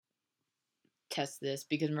test this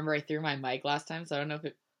because remember I threw my mic last time, so I don't know if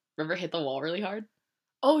it remember it hit the wall really hard.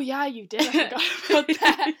 Oh yeah, you did. I forgot about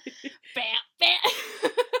that. Bam, bam.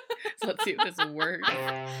 So let's see if this works.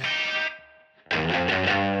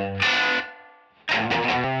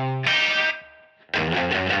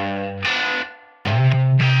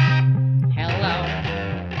 Hello.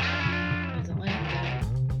 Is it like that?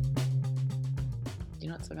 Do you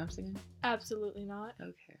know what song I'm singing? Absolutely not.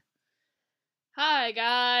 Okay. Hi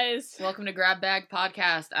guys. Welcome to Grab Bag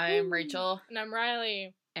Podcast. I am Woo. Rachel, And I'm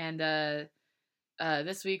Riley. and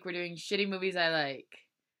this week we're doing shitty movies I like,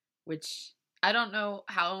 which I don't know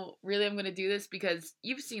how really I'm gonna do this because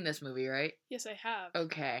you've seen this movie, right? Yes, I have.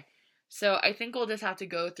 Okay. So I think we'll just have to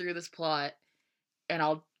go through this plot and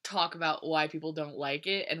I'll talk about why people don't like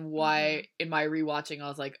it and why in my rewatching I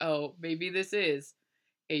was like, oh, maybe this is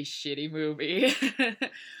a shitty movie.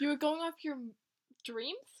 You were going off your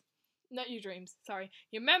dreams? Not your dreams, sorry.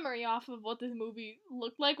 Your memory off of what this movie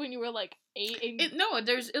looked like when you were like 8 and... It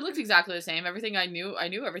looks exactly the same. Everything I knew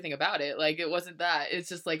everything about it. Like, it wasn't that. It's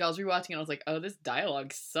just like, I was rewatching and I was like, oh, this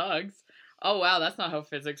dialogue sucks. Oh, wow, that's not how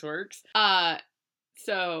physics works.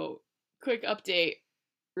 So, quick update,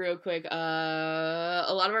 real quick. A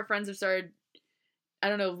lot of our friends have started, I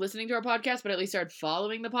don't know, listening to our podcast, but at least started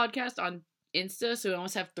following the podcast on Insta, so we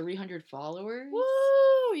almost have 300 followers. Woo!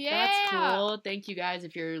 Yeah! That's cool. Thank you guys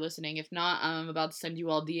if you're listening. If not, I'm about to send you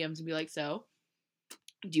all DMs and be like, so,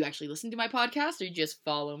 do you actually listen to my podcast or you just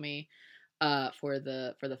follow me for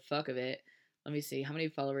the fuck of it? Let me see. How many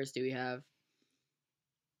followers do we have?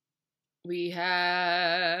 We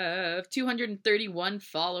have 231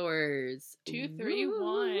 followers.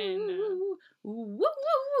 231. Woo.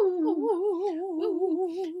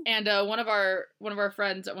 And one of our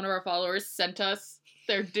friends, one of our followers sent us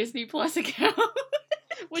their Disney Plus account.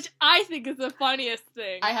 Which I think is the funniest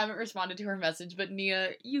thing. I haven't responded to her message, but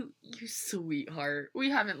Nia, you sweetheart.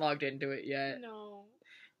 We haven't logged into it yet. No.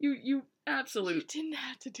 You absolute You didn't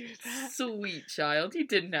have to do that. sweet child. You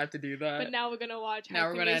didn't have to do that. But now we're gonna watch Now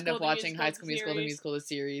we're gonna end up watching High School Musical, the musical, the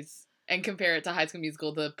series, and compare it to High School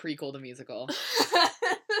Musical, the prequel, the musical.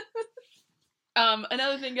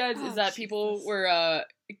 Another thing, guys, is that people were a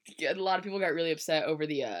lot of people got really upset over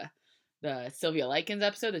the Sylvia Likens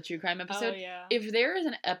episode, the true crime episode. Oh, yeah. If there is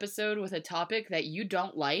an episode with a topic that you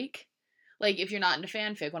don't like if you're not into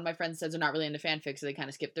fanfic, one of my friends says they're not really into fanfic, so they kind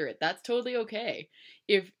of skip through it. That's totally okay.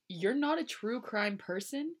 If you're not a true crime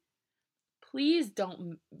person, please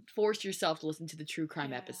don't force yourself to listen to the true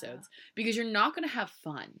crime episodes because you're not going to have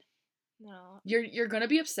fun. No. You're going to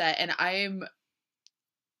be upset, and I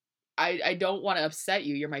don't want to upset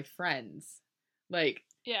you. You're my friends.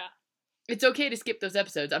 Yeah. It's okay to skip those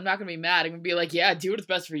episodes. I'm not going to be mad. I'm going to be like, yeah, do what's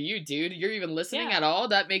best for you, dude. You're even listening at all?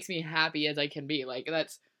 That makes me happy as I can be.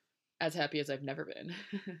 That's as happy as I've never been.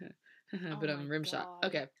 But I'm rim shot.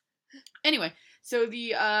 Okay. Anyway, so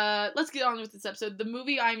let's get on with this episode. The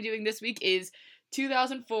movie I'm doing this week is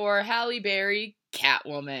 2004 Halle Berry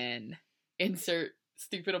Catwoman. Insert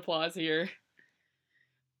stupid applause here.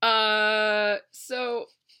 So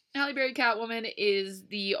Halle Berry Catwoman is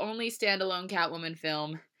the only standalone Catwoman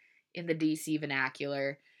film in the DC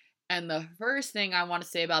vernacular. And the first thing I want to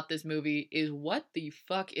say about this movie is, what the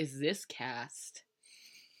fuck is this cast?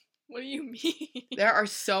 What do you mean? There are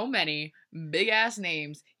so many big-ass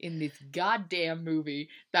names in this goddamn movie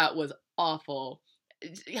that was awful.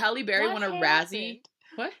 Halle Berry won a Razzie.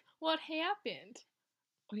 What? What happened?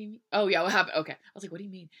 What do you mean? Oh, yeah, what happened? Okay. I was like, what do you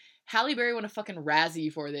mean? Halle Berry won a fucking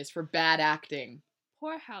Razzie for this, for bad acting.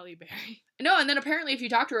 Poor Halle Berry. No, and then apparently if you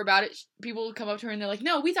talk to her about it, people come up to her and they're like,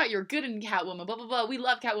 no, we thought you were good in Catwoman, blah, blah, blah. We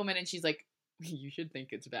love Catwoman. And she's like, you should think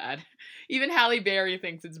it's bad. Even Halle Berry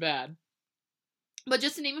thinks it's bad. But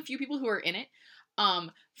just to name a few people who are in it,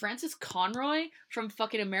 Frances Conroy from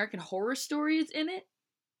fucking American Horror Story is in it.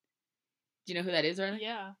 Do you know who that is, right?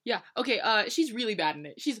 Yeah. Yeah. Okay, she's really bad in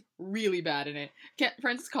it. She's really bad in it.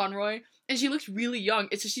 Frances Conroy, and she looks really young.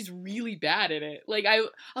 It's just she's really bad in it. I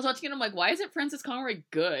was watching it, I'm like, why isn't Frances Conroy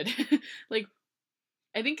good?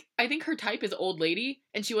 I think her type is old lady,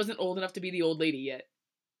 and she wasn't old enough to be the old lady yet.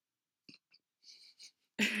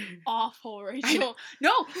 Awful, Rachel.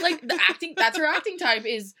 No, the acting, that's her acting type,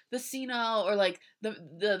 is the senile or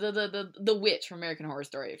the witch from American Horror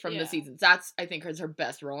Story from the seasons. That's, I think, is her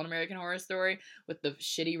best role in American Horror Story, with the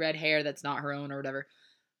shitty red hair that's not her own or whatever.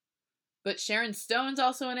 But Sharon Stone's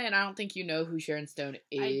also in it, and I don't think you know who Sharon Stone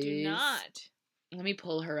is. I do not. Let me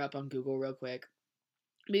pull her up on Google real quick,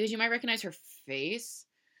 because you might recognize her face.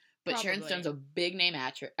 But Probably. Sharon Stone's a big name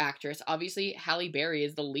actress. Obviously, Halle Berry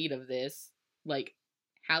is the lead of this.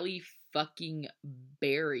 Halle fucking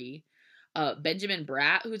Berry. Benjamin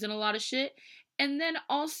Bratt, who's in a lot of shit. And then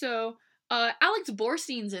also, Alex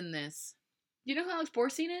Borstein's in this. Do you know who Alex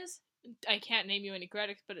Borstein is? I can't name you any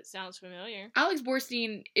credits, but it sounds familiar. Alex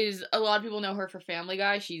Borstein is, a lot of people know her for Family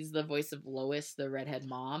Guy. She's the voice of Lois, the redhead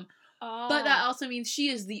mom. Oh. But that also means she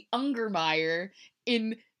is the Ungermeyer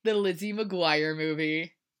in the Lizzie McGuire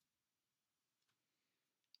movie.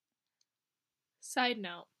 Side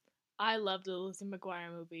note, I loved the Lizzie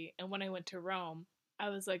McGuire movie, and when I went to Rome, I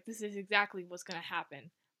was like, this is exactly what's going to happen.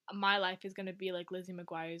 My life is going to be like Lizzie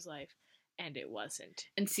McGuire's life, and it wasn't.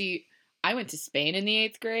 And see, I went to Spain in the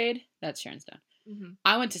 8th grade. That's Sharon Stone. Mm-hmm.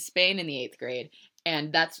 I went to Spain in the 8th grade,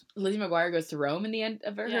 and that's Lizzie McGuire goes to Rome in the end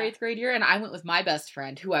of her 8th grade year, and I went with my best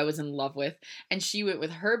friend, who I was in love with, and she went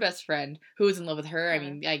with her best friend, who was in love with her. I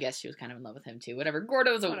mean, I guess she was kind of in love with him, too. Whatever.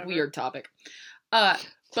 Gordo's a weird topic. But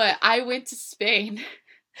I went to Spain.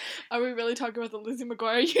 Are we really talking about the Lizzie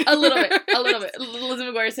McGuire universe? A little bit. Lizzie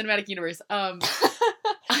McGuire Cinematic Universe. I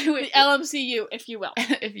went, the LMCU, if you will.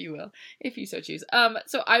 if you so choose.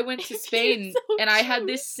 So I went to Spain, and I had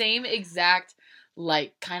this same exact,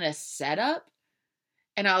 like, kind of setup,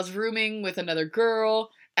 and I was rooming with another girl,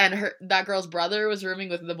 and that girl's brother was rooming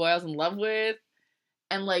with the boy I was in love with.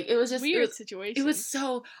 And, like, it was just... Weird situation. It was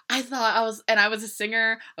so... I thought I was... And I was a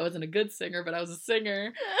singer. I wasn't a good singer, but I was a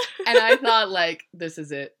singer. And I thought, like, this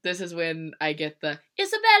is it. This is when I get the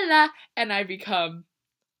Isabella, and I become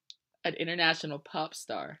an international pop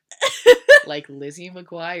star. Like Lizzie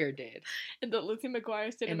McGuire did. In the Lizzie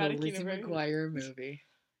McGuire Cinematic In the Lizzie Universe. McGuire movie.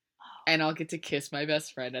 And I'll get to kiss my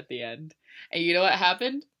best friend at the end. And you know what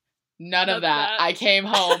happened? None of that. I came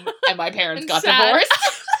home, and my parents got divorced.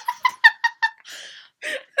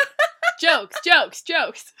 Jokes.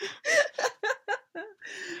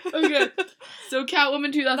 Okay, so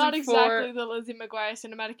Catwoman 2004. Not exactly the Lizzie McGuire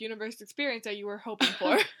Cinematic Universe experience that you were hoping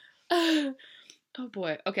for. Oh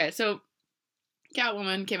boy. Okay, so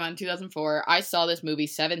Catwoman came out in 2004. I saw this movie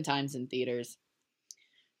 7 times in theaters.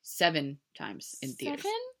 7 times in theaters.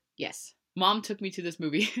 7? Yes. Mom took me to this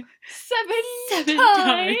movie. 7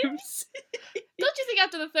 times? Don't you think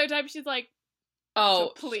after the 3rd time she's like,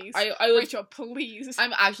 oh, please. Rachel, please.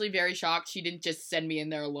 I'm actually very shocked she didn't just send me in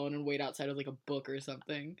there alone and wait outside of, like, a book or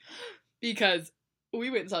something. Because we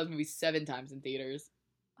went and saw this movie 7 times in theaters.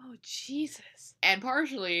 Oh, Jesus. And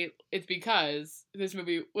partially, it's because this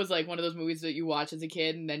movie was, like, one of those movies that you watch as a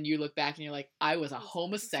kid, and then you look back and you're like, I was a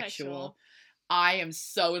homosexual. I am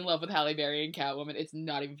so in love with Halle Berry and Catwoman. It's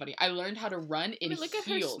not even funny. I learned how to run in heels. Look at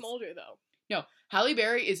her smolder, though. No, Halle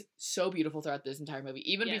Berry is so beautiful throughout this entire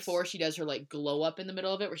movie. Even before she does her, like, glow up in the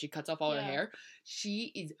middle of it, where she cuts off all her hair,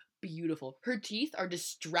 she is beautiful. Her teeth are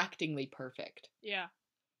distractingly perfect. Yeah.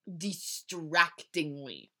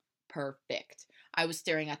 Distractingly perfect. I was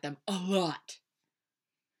staring at them a lot.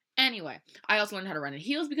 Anyway, I also learned how to run in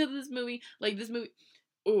heels because of this movie. Like, this movie...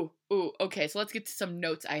 Ooh, okay, so let's get to some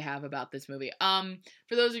notes I have about this movie.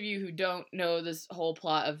 For those of you who don't know, this whole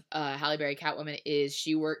plot of Halle Berry Catwoman is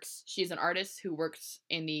she's an artist who works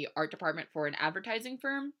in the art department for an advertising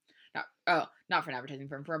firm. Not for an advertising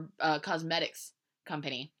firm, for a cosmetics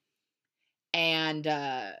company. And,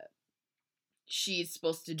 she's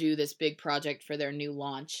supposed to do this big project for their new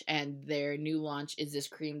launch, and their new launch is this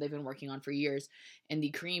cream they've been working on for years, and the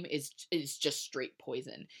cream is just straight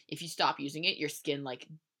poison. If you stop using it, your skin, like,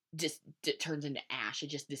 just turns into ash. It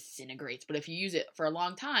just disintegrates. But if you use it for a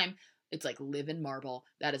long time, it's like living marble.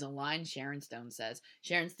 That is a line Sharon Stone says.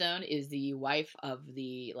 Sharon Stone is the wife of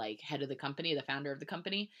the, like, head of the company, the founder of the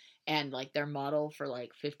company, and, like, their model for,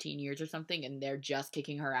 like, 15 years or something, and they're just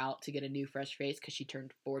kicking her out to get a new fresh face because she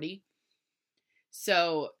turned 40.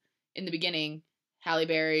 So, in the beginning, Halle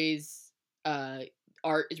Berry's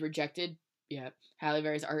art is rejected. Yeah, Halle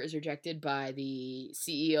Berry's art is rejected by the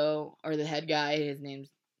CEO, or the head guy.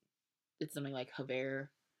 It's something like Havard.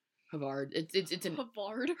 It's an...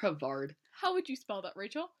 Havard. How would you spell that,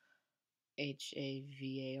 Rachel?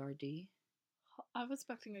 Havard. I was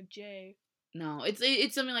expecting a J. No,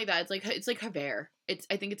 it's something like that. It's like Havard.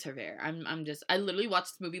 I think it's Havard. I literally watched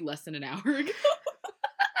this movie less than an hour ago.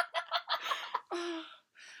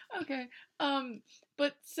 Okay.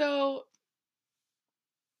 But so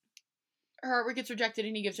her artwork gets rejected,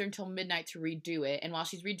 and he gives her until midnight to redo it. And while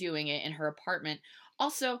she's redoing it in her apartment,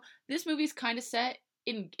 also this movie's kind of set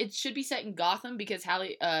in. It should be set in Gotham because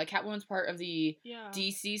Catwoman's part of the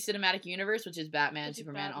DC cinematic universe, which is Batman,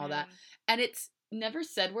 Superman, all that. And it's never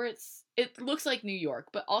said where it's. It looks like New York,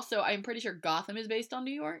 but also I'm pretty sure Gotham is based on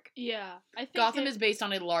New York. Yeah, I think Gotham is based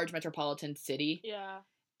on a large metropolitan city. Yeah.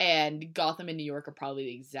 And Gotham and New York are probably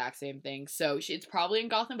the exact same thing. So it's probably in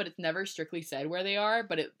Gotham, but it's never strictly said where they are,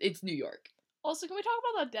 but it's New York. Also, can we talk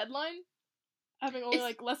about that deadline? Having only,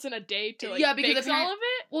 like, less than a day to, like, because fix all of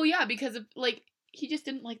it? Well, yeah, because, of, like, he just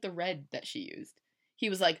didn't like the red that she used. He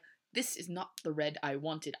was like, this is not the red I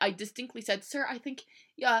wanted. I distinctly said, sir, I think,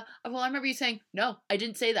 yeah, well, I remember you saying, no, I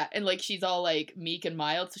didn't say that. And, like, she's all, like, meek and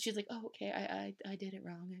mild. So she's like, oh, okay, I did it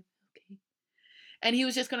wrong. Okay. And he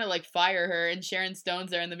was just gonna, like, fire her. And Sharon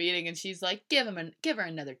Stone's there in the meeting. And she's like, give her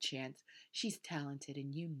another chance. She's talented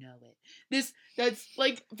and you know it. That's,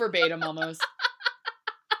 like, verbatim almost.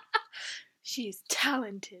 She's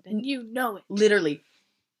talented and you know it. Literally.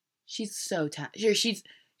 She's so talented.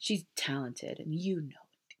 She's talented and you know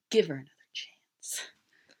it. Give her another chance.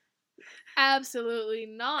 Absolutely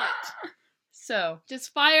not. So.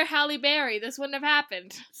 Just fire Halle Berry. This wouldn't have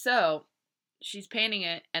happened. So, she's painting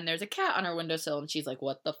it and there's a cat on her windowsill and she's like,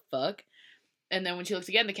 what the fuck? And then when she looks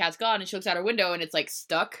again, the cat's gone and she looks out her window and it's like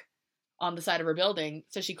stuck on the side of her building.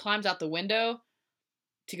 So she climbs out the window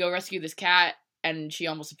to go rescue this cat. And she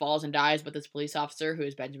almost falls and dies, but this police officer, who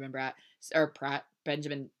is Benjamin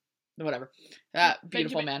whatever,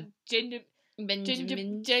 beautiful man. Gingivitis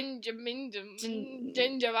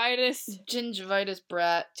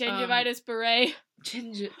brat. Gingivitis beret.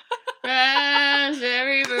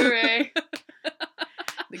 Raspberry beret.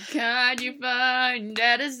 The kind you find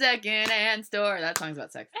at a second-hand store. That song's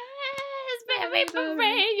about sex. Raspberry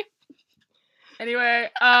beret. Anyway,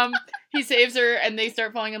 he saves her, and they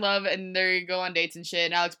start falling in love, and they go on dates and shit,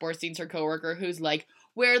 and Alex Borstein's her coworker, who's like,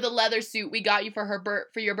 wear the leather suit, we got you for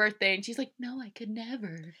your birthday, and she's like, no, I could never.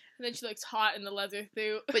 And then she looks hot in the leather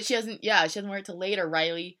suit. But she doesn't wear it till later,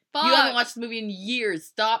 Riley. Fuck. You haven't watched the movie in years,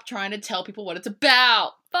 stop trying to tell people what it's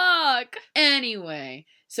about. Fuck. Anyway,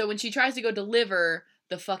 so when she tries to go deliver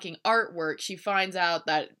the fucking artwork, she finds out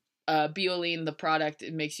that, Bioline, the product,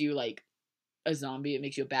 it makes you, like, a zombie. It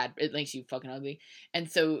makes you fucking ugly.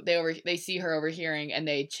 And so they see her overhearing and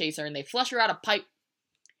they chase her and they flush her out a pipe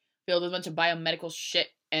filled with a bunch of biomedical shit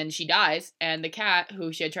and she dies. And the cat,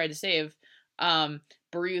 who she had tried to save,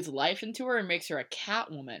 breathes life into her and makes her a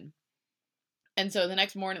cat woman. And so the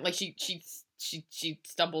next morning, like she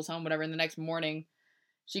stumbles home, whatever. And the next morning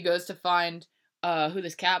she goes to find who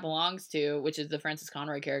this cat belongs to, which is the Frances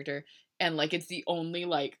Conroy character. And like, it's the only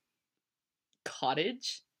like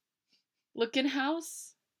cottage looking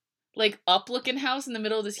house, like up looking house in the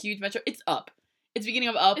middle of this huge metro. It's Up. It's beginning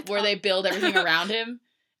of Up, where they build everything around him,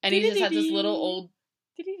 and he just has this little old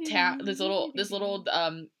this little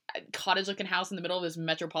cottage looking house in the middle of this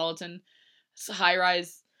metropolitan high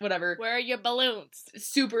rise whatever. Where are your balloons?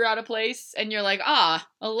 Super out of place, and you're like, a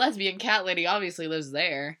lesbian cat lady obviously lives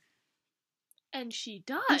there. And she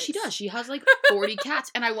does. She has like 40 cats,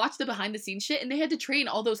 and I watched the behind the scenes shit, and they had to train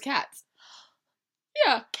all those cats.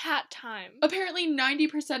 Yeah. Cat time. Apparently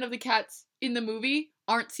 90% of the cats in the movie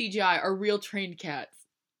aren't CGI, are real trained cats.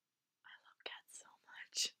 I love cats so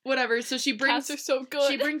much. Whatever, so she brings... Cats are so good.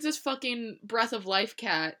 She brings this fucking breath of life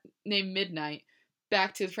cat named Midnight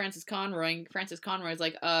back to Frances Conroy, and Frances Conroy's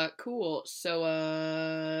like, cool,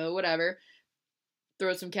 so, whatever.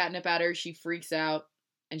 Throws some catnip at her, she freaks out,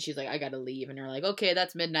 and she's like, I gotta leave. And they're like, okay,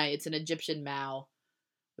 that's Midnight, it's an Egyptian Mao.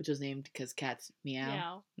 Which was named because cats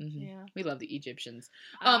meow. Mm-hmm. Yeah. We love the Egyptians.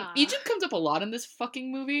 Egypt comes up a lot in this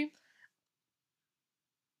fucking movie.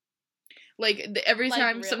 Like, every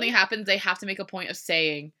time really? Something happens, they have to make a point of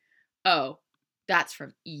saying, oh, that's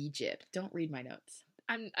from Egypt. Don't read my notes.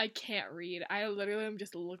 I can't read. I literally am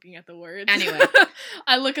just looking at the words. Anyway.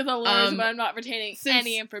 I look at the words, but I'm not retaining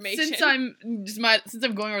any information. Since I'm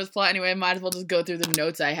going over this plot anyway, I might as well just go through the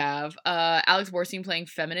notes I have. Alex Borstein playing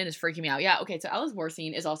feminine is freaking me out. Yeah, okay, so Alex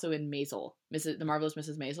Borstein is also in Maisel, The Marvelous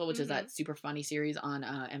Mrs. Maisel, which is that super funny series on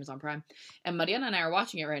Amazon Prime. And Mariana and I are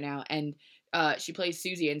watching it right now, and she plays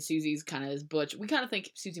Susie, and Susie's kind of this butch. We kind of think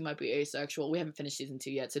Susie might be asexual. We haven't finished season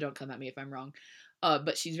 2 yet, so don't come at me if I'm wrong.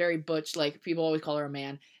 But she's very butch, like, people always call her a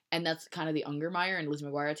man, and that's kind of the Ungermeyer and Lizzie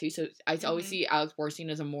McGuire, too, so I always see Alex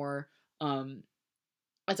Borstein as a more,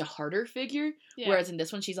 as a harder figure, whereas in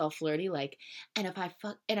this one, she's all flirty, like, and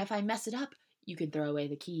if I mess it up, you can throw away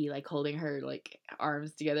the key, like, holding her, like,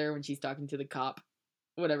 arms together when she's talking to the cop,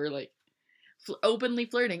 whatever, like, openly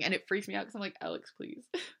flirting, and it freaks me out, because I'm like, Alex, please.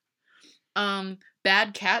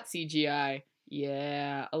 Bad cat CGI.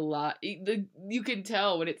 Yeah, a lot. You can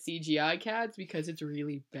tell when it's CGI cats because it's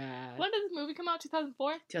really bad. When did this movie come out?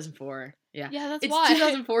 2004? 2004, yeah. Yeah, that's it's why. It's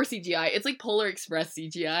 2004 CGI. It's like Polar Express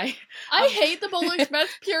CGI. I hate the Polar Express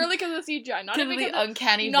purely because of CGI. Not even because the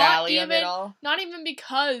uncanny valley of it all. Not even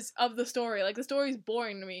because of the story. Like, the story's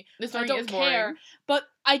boring to me. The story I don't care. Boring. But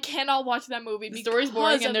I cannot watch that movie because the story's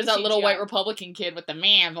boring and there's that little white Republican kid with the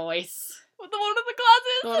man voice. With the one with the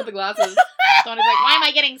glasses? The one with the glasses. The one who's like, why am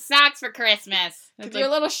I getting socks for Christmas? Because you're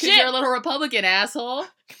a little shit. You're a little Republican, asshole.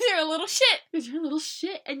 Because you're a little shit. Because you're a little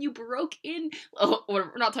shit and you broke in. Oh,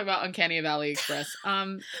 we're not talking about Uncanny Valley Express. We're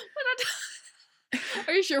not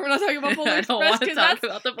Are you sure we're not talking about Polar I Express? don't want to talk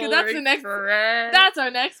about the Polar that's the next. Express. That's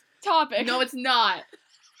our next topic. No, it's not.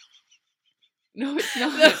 No, it's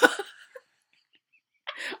not.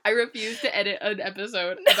 I refuse to edit an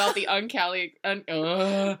episode about the Uncanny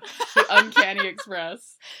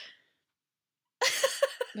Express.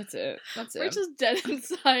 That's it. We're just dead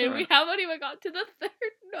inside. We haven't even got to the third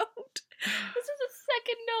note. This is the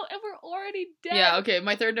second note and we're already dead. Yeah, okay.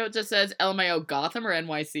 My third note just says LMAO, Gotham or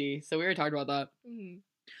NYC. So we already talked about that. Mm-hmm.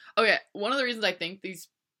 Okay, one of the reasons I think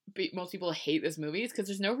most people hate this movie is because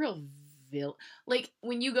there's no real villain. Like,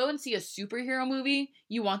 when you go and see a superhero movie,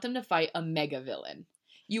 you want them to fight a mega villain.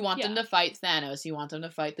 You want them to fight Thanos. You want them to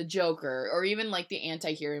fight the Joker. Or even, like, the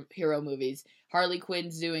anti-hero movies. Harley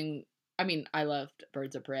Quinn's doing... I mean, I loved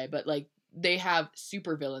Birds of Prey, but, like, they have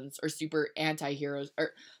super villains or super anti-heroes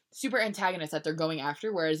or super antagonists that they're going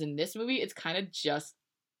after, whereas in this movie, it's kind of just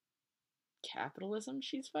capitalism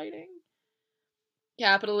she's fighting.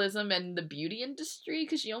 Capitalism and the beauty industry,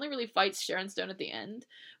 because she only really fights Sharon Stone at the end.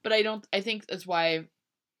 But I think that's why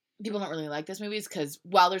people don't really like this movie, is because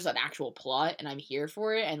while there's an actual plot, and I'm here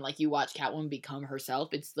for it, and, like, you watch Catwoman become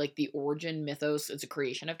herself, it's, like, the origin mythos, it's a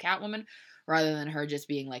creation of Catwoman, rather than her just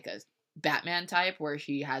being, like, a Batman type where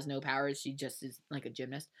she has no powers, she just is like a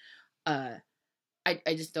gymnast. I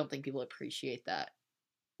just don't think people appreciate that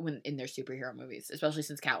when in their superhero movies, especially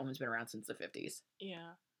since Catwoman's been around since the 50s.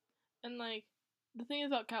 Yeah. And like the thing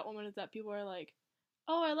about Catwoman is that people are like,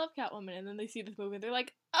 oh, I love Catwoman, and then they see this movie and they're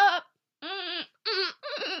like, oh,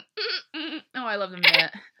 I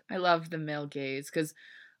love the male gaze, because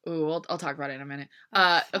I'll talk about it in a minute.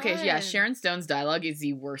 Okay, so yeah, Sharon Stone's dialogue is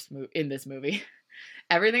the worst in this movie.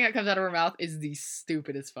 Everything that comes out of her mouth is the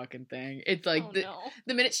stupidest fucking thing. It's like,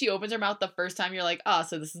 the minute she opens her mouth the first time, you're like,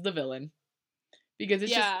 so this is the villain. Because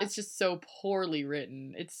it's just so poorly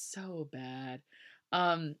written. It's so bad.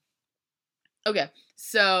 Okay,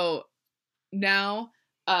 so now,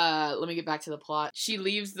 let me get back to the plot. She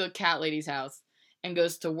leaves the cat lady's house and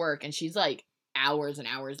goes to work, and she's like hours and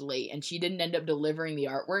hours late, and she didn't end up delivering the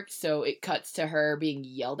artwork, so it cuts to her being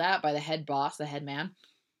yelled at by the head boss, the head man.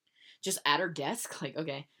 Just at her desk, like,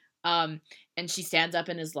 okay. And she stands up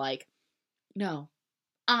and is like, no,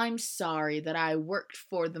 I'm sorry that I worked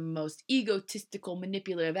for the most egotistical,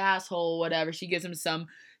 manipulative asshole, whatever. She gives him some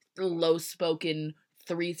low-spoken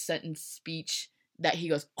 3-sentence speech that he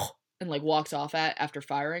goes, oh, and, like, walks off at after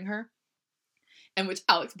firing her. And which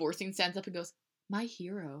Alex Borstein stands up and goes, my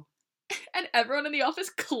hero. And everyone in the office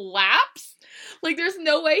claps. Like, there's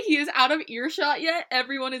no way he is out of earshot yet.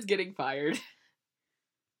 Everyone is getting fired.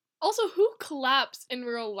 Also, who claps in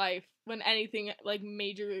real life when anything, like,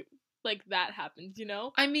 major like that happens, you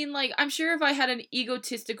know? I mean, like, I'm sure if I had an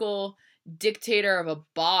egotistical dictator of a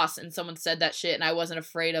boss and someone said that shit and I wasn't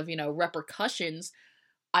afraid of, repercussions,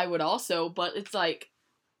 I would also, but it's like,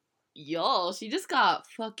 y'all, she just got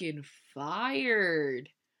fucking fired.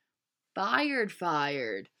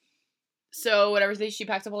 Fired. So, whatever, she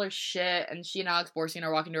packs up all her shit, and she and Alex Borstein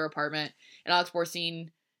are walking to her apartment, and Alex Borstein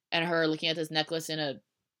and her are looking at this necklace in a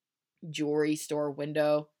jewelry store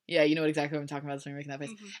window. Yeah, you know exactly what I'm talking about. That's why I'm making that face.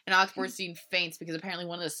 Mm-hmm. And Alex Borstein faints because apparently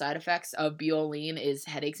one of the side effects of Bioline is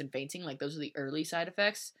headaches and fainting. Like, those are the early side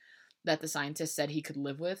effects that the scientist said he could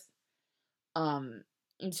live with. And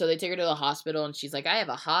so they take her to the hospital, and she's like, I have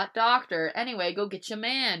a hot doctor. Anyway, go get your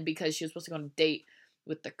man, because she was supposed to go on a date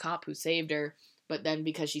with the cop who saved her. But then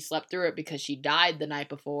because she slept through it because she died the night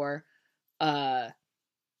before,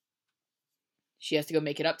 she has to go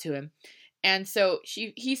make it up to him. And so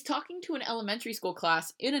he's talking to an elementary school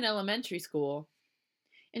class in an elementary school,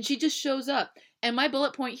 and she just shows up. And my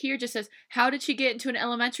bullet point here just says, how did she get into an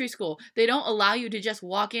elementary school? They don't allow you to just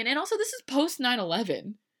walk in. And also, this is post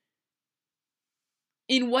 9/11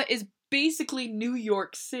 in what is basically New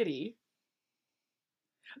York City.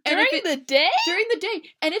 During the day? During the day.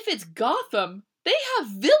 And if it's Gotham, they have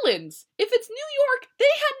villains. If it's New York, they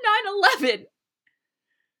had 9/11.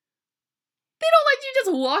 They don't let you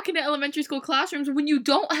just walk into elementary school classrooms when you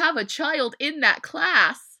don't have a child in that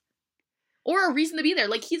class. Or a reason to be there.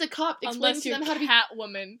 Like, he's a cop explaining to them how to be...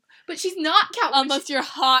 Catwoman. But she's not Catwoman. Unless you're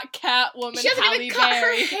hot Catwoman, she hasn't even cut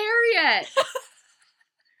her hair yet.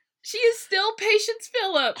 She is still Patience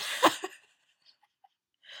Phillips.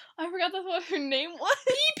 I forgot that's what her name was.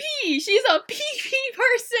 PP! She's a PP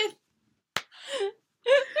person!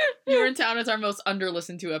 You're in Town is our most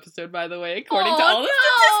under-listened to episode, by the way, according to all the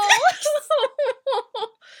statistics.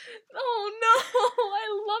 Oh no! I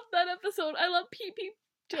love that episode. episode. I love pee-pee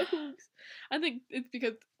jokes. I think it's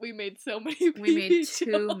because we made so many pee-pee We made jokes.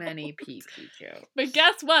 too many pee-pee jokes. But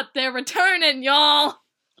guess what? They're returning, y'all.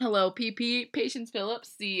 Hello, pee-pee. Patience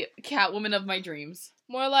Phillips, the Catwoman of my dreams.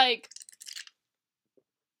 More like...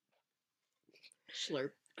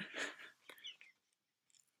 Slurp.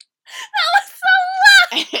 That was so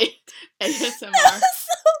loud! ASMR. That was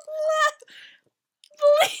so loud!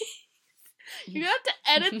 Please! You're gonna have to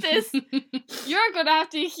edit this. You're gonna have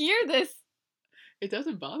to hear this. It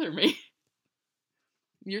doesn't bother me.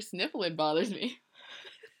 Your sniffling bothers me.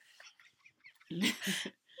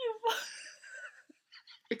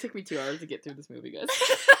 It took me 2 hours to get through this movie, guys.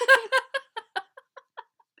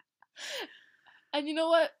 And you know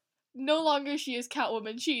what? No longer she is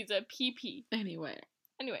Catwoman. She's a PP. Anyway.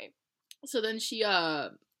 So then he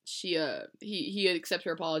accepts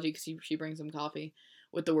her apology because she brings him coffee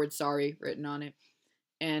with the word sorry written on it.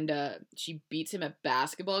 And she beats him at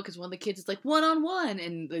basketball because one of the kids is like, 1-on-1.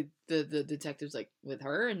 And the detective's like, with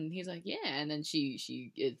her? And he's like, yeah. And then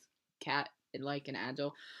she is cat-like and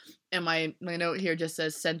agile. And my note here just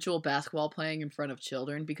says, sensual basketball playing in front of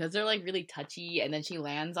children. Because they're, like, really touchy. And then she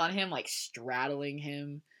lands on him, like, straddling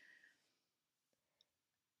him.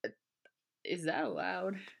 Is that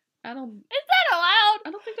allowed? Is that allowed?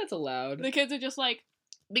 I don't think that's allowed. The kids are just like...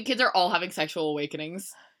 The kids are all having sexual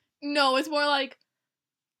awakenings. No, it's more like...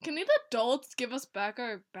 Can these adults give us back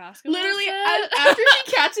our basketball Literally, set? after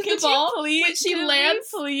she catches the ball, please,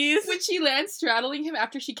 when she lands straddling him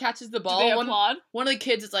after she catches the ball, Do they applaud? one of the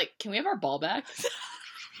kids is like, can we have our ball back?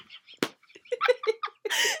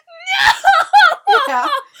 No!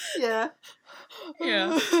 Yeah.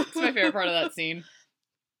 It's my favorite part of that scene.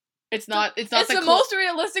 It's not It's the the most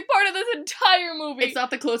realistic part of this entire movie. It's not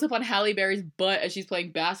the close-up on Halle Berry's butt as she's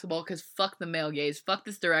playing basketball, because fuck the male gaze. Fuck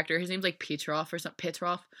this director. His name's like Petrov or something.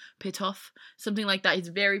 Pitoff? Something like that. He's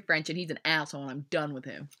very French and he's an asshole and I'm done with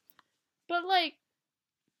him. But, like,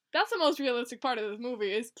 that's the most realistic part of this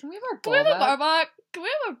movie is... Can we have our Can ball we have a back? bar back? Can we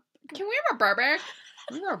have our bar back?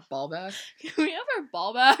 Can we have our ball back? Can we have our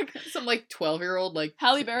ball back? Some, like, 12-year-old, like...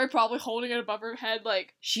 Halle Berry probably holding it above her head,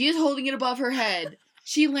 like... She is holding it above her head.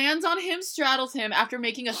 She lands on him, straddles him after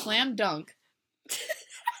making a slam dunk.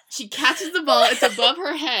 She catches the ball, it's above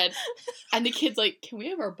her head, and the kid's like, can we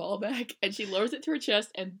have our ball back? And she lowers it to her chest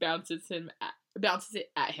and bounces it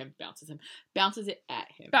at him.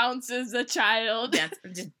 Bounces the child.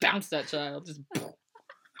 Just bounce that child. Just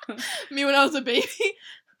Me when I was a baby.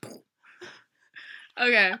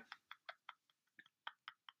 Okay.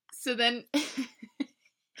 So then...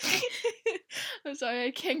 I'm sorry, I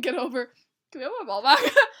can't get over... Can we have my ball back?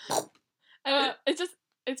 It's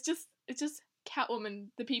just Catwoman,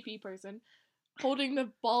 the PP person, holding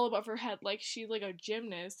the ball above her head like she's like a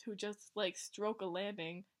gymnast who just like stroke a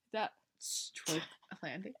landing. That stroke a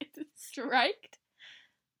landing? Is it striked?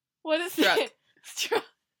 What is Struck. it? Struck.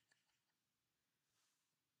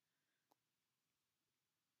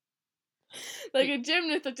 Like a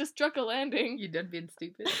gymnast that just struck a landing. You done being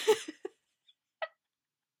stupid?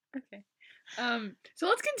 Okay. So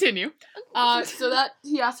let's continue. So that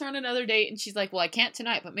he asks her on another date, and she's like, well, I can't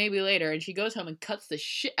tonight, but maybe later. And she goes home and cuts the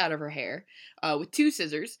shit out of her hair, with two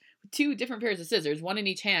different pairs of scissors, one in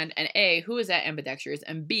each hand, and A, who is that ambidextrous?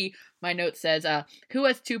 And B, my note says, who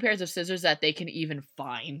has two pairs of scissors that they can even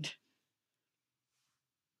find?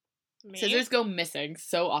 Me? Scissors go missing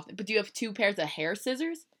so often. But do you have two pairs of hair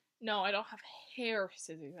scissors? No, I don't have hair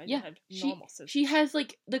scissors. I just have normal scissors. She has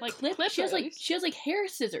like the Like clip. She has like hair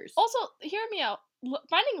scissors. Also, hear me out.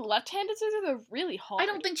 Finding left-handed scissors are really hard. I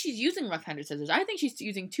don't think she's using left-handed scissors. I think she's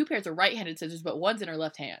using two pairs of right-handed scissors, but one's in her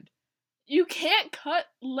left hand. You can't cut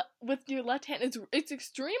with your left hand. It's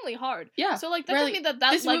extremely hard. Yeah. So like that doesn't mean that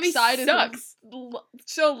this like movie side sucks. is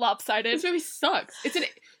so lopsided. This movie sucks.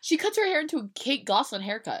 She cuts her hair into a Kate Gosselin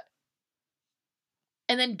haircut.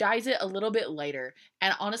 And then dyes it a little bit lighter.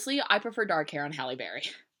 And honestly, I prefer dark hair on Halle Berry.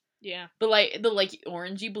 Yeah. The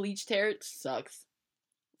orangey bleached hair sucks.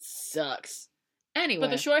 Sucks. Anyway.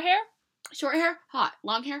 But the short hair? Short hair, hot.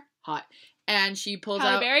 Long hair, hot. And she pulls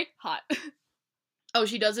Halle out... Berry, hot. Oh,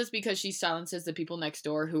 she does this because she silences the people next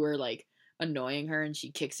door who are, like, annoying her, and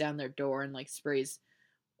she kicks down their door and, like, sprays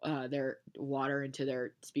their water into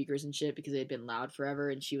their speakers and shit because they had been loud forever,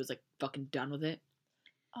 and she was, like, fucking done with it.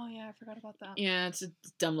 Oh, yeah, I forgot about that. Yeah, it's a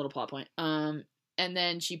dumb little plot point. And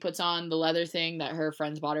then she puts on the leather thing that her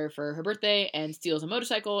friends bought her for her birthday and steals a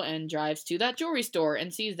motorcycle and drives to that jewelry store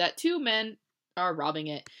and sees that two men are robbing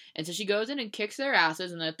it. And so she goes in and kicks their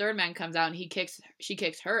asses, and the third man comes out and she kicks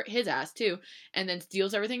his ass too, and then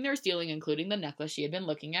steals everything they're stealing, including the necklace she had been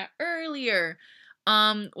looking at earlier.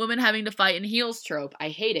 Women having to fight in heels trope. I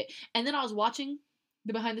hate it. And then I was watching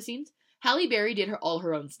the behind the scenes, Halle Berry did all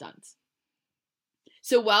her own stunts.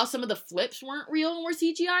 So while some of the flips weren't real and were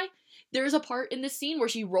CGI, there's a part in this scene where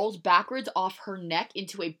she rolls backwards off her neck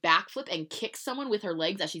into a backflip and kicks someone with her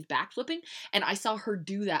legs as she's backflipping, and I saw her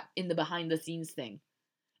do that in the behind the scenes thing.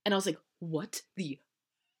 And I was like, what the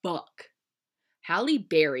fuck? Halle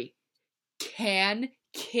Berry can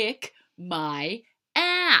kick my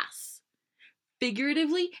ass.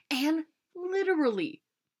 Figuratively and literally.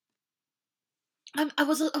 I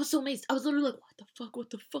was so amazed. I was literally like, what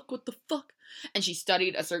the fuck? And she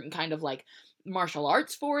studied a certain kind of, like, martial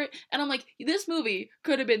arts for it. And I'm like, this movie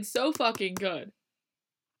could have been so fucking good.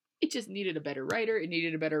 It just needed a better writer, it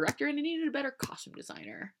needed a better director, and it needed a better costume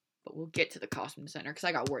designer. But we'll get to the costume designer, because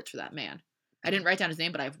I got words for that man. I didn't write down his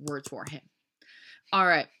name, but I have words for him.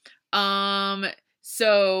 Alright.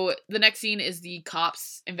 So the next scene is the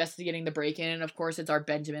cops investigating the break-in. And of course, it's our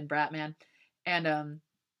Benjamin Bratman. And,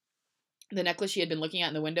 the necklace she had been looking at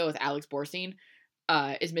in the window with Alex Borstein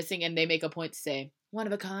is missing, and they make a point to say, one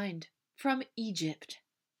of a kind, from Egypt.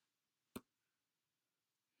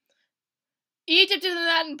 Egypt isn't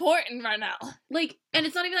that important right now. Like, and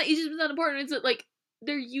it's not even that Egypt is not important, it's that, like,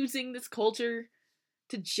 they're using this culture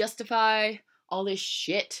to justify all this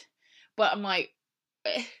shit. But I'm like,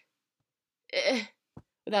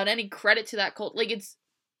 without any credit to that cult, like, it's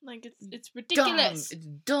ridiculous. Dumb. It's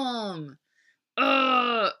dumb.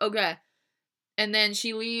 Okay. And then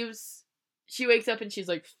she leaves. She wakes up and she's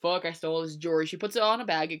like, fuck, I stole this jewelry. She puts it all in a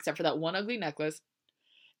bag except for that one ugly necklace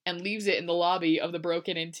and leaves it in the lobby of the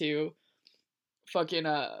broken into fucking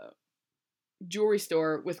jewelry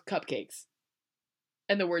store with cupcakes.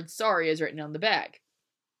 And the word sorry is written on the bag.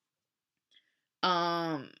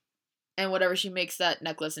 And whatever, she makes that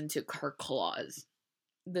necklace into her claws.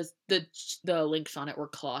 The links on it were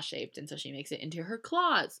claw shaped, and so she makes it into her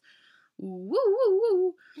claws. Woo woo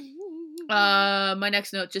woo. My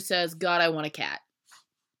next note just says, God, I want a cat.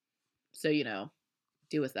 So,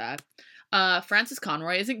 deal with that. Frances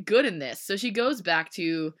Conroy isn't good in this. So she goes back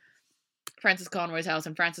to Frances Conroy's house,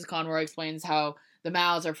 and Frances Conroy explains how the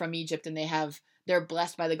Maus are from Egypt and they're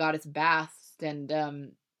blessed by the goddess Bast,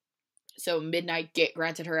 and so Midnight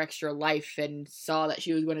granted her extra life and saw that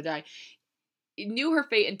she was going to die. It knew her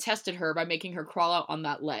fate and tested her by making her crawl out on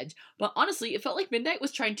that ledge. But honestly, it felt like Midnight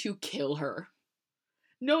was trying to kill her,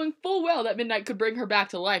 knowing full well that Midnight could bring her back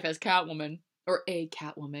to life as Catwoman. Or a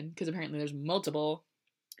Catwoman, because apparently there's multiple.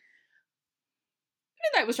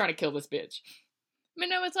 Midnight was trying to kill this bitch.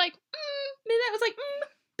 Midnight was like,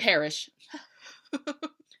 perish.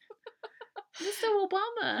 Mr.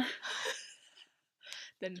 Obama.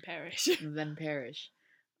 Then perish. Then perish.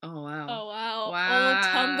 Oh, wow. Oh, wow. Old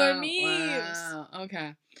Tumblr memes. Wow.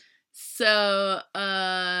 Okay. So,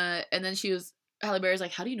 and then Halle Berry's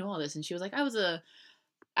like, how do you know all this? And she was like, I was a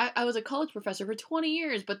college professor for 20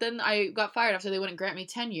 years, but then I got fired after they wouldn't grant me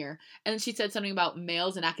tenure. And then she said something about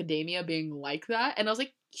males in academia being like that. And I was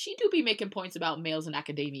like, she do be making points about males in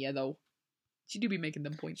academia, though. She do be making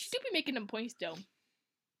them points. Though.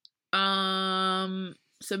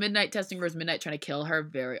 So Midnight testing Rose Midnight trying to kill her,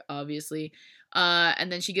 very obviously.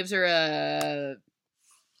 And then she gives her a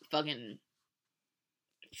fucking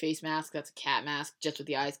face mask that's a cat mask, just with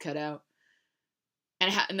the eyes cut out.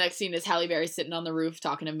 And the next scene is Halle Berry sitting on the roof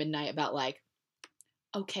talking to Midnight about, like,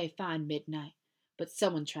 okay, fine, Midnight, but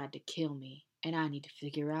someone tried to kill me, and I need to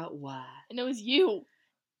figure out why. And it was you.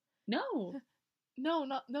 No. No.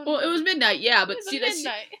 Well, it was Midnight, yeah, but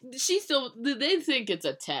Midnight. She still, they think it's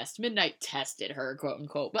a test. Midnight tested her, quote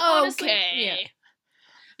unquote. But okay. Honestly, yeah.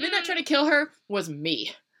 Midnight trying to kill her was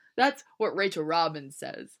me. That's what Rachel Robbins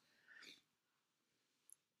says.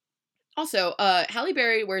 Also, Halle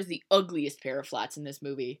Berry wears the ugliest pair of flats in this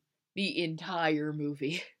movie. The entire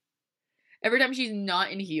movie. Every time she's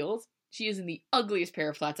not in heels, she is in the ugliest pair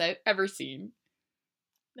of flats I've ever seen.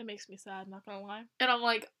 That makes me sad, not gonna lie. And I'm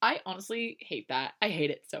like, I honestly hate that. I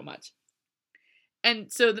hate it so much. And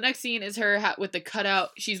so the next scene is her with the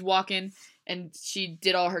cutout. She's walking, and she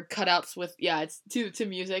did all her cutouts with, it's to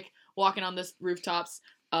music, walking on this rooftops,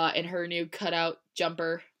 in her new cutout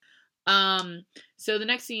jumper. So the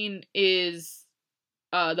next scene is,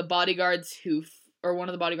 the bodyguards one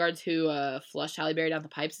of the bodyguards who, flushed Halle Berry down the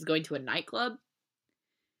pipes is going to a nightclub.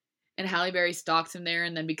 And Halle Berry stalks him there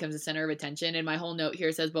and then becomes the center of attention. And my whole note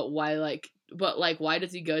here says, why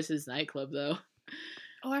does he go to this nightclub, though?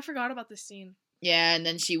 Oh, I forgot about this scene. Yeah, and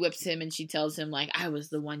then she whips him and she tells him, like, I was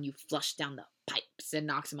the one you flushed down the pipes, and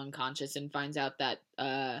knocks him unconscious and finds out that,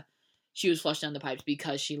 she was flushed down the pipes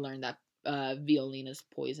because she learned that, Violina's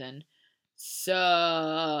poison. So...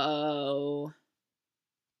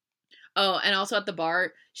 Oh, and also at the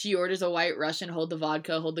bar, she orders a White Russian, hold the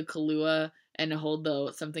vodka, hold the Kahlua, and hold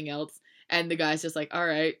the something else. And the guy's just like, all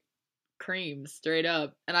right, cream, straight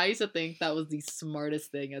up. And I used to think that was the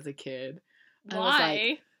smartest thing as a kid. I was like,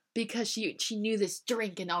 Why? because she knew this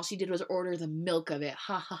drink and all she did was order the milk of it.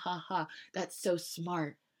 Ha ha ha ha. That's so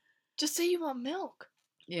smart. Just say you want milk.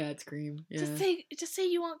 Yeah, it's cream. Yeah. Just say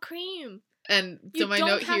you want cream. And so You my don't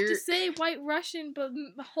note have here, to say White Russian, but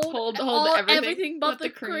hold everything everything but but the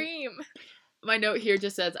the cream. cream. my note here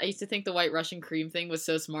just says, I used to think the White Russian cream thing was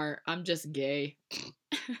so smart. I'm just gay.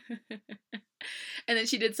 And then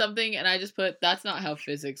she did something and I just put, that's not how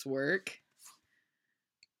physics work.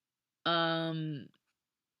 Because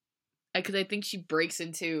I think she breaks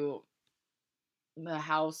into the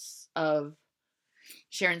house of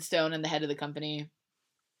Sharon Stone and the head of the company.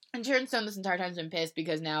 And Sharon Stone this entire time has been pissed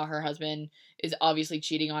because now her husband is obviously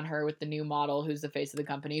cheating on her with the new model who's the face of the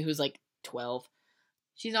company, who's like 12.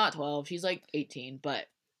 She's not 12, she's like 18, but...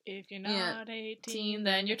 If you're not 18,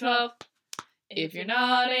 then you're 12. If you're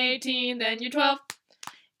not 18, then you're 12.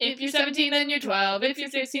 If you're 17, then you're 12. If you're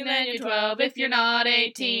 16, then you're 12. If you're not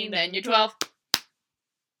 18, then you're 12.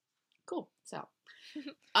 Cool. So,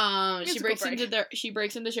 she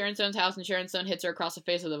breaks into Sharon Stone's house, and Sharon Stone hits her across the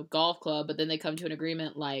face with a golf club. But then they come to an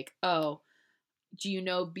agreement, like, "Oh, do you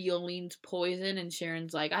know Bioline's poison?" And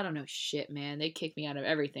Sharon's like, "I don't know shit, man. They kicked me out of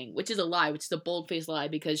everything," which is a lie, which is a bold-faced lie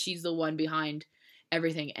because she's the one behind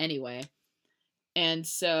everything anyway. And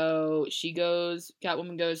so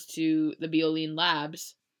Catwoman goes to the Bioline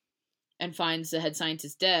labs and finds the head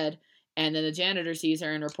scientist dead, and then the janitor sees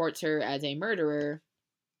her and reports her as a murderer.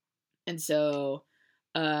 And so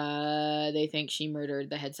they think she murdered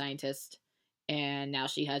the head scientist, and now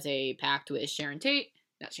she has a pact with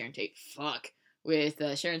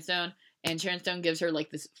with Sharon Stone, and Sharon Stone gives her like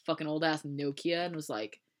this fucking old ass Nokia and was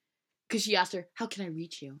like, because she asked her, how can I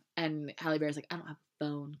reach you? And Halle Berry's like, I don't have a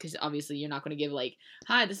phone, because obviously you're not going to give like,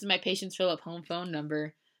 hi, this is my Patience Phillip home phone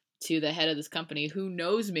number to the head of this company who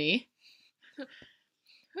knows me. Who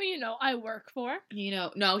I work for.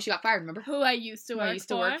 No, she got fired, remember? Who I used to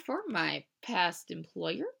work for, my past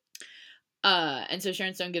employer. And so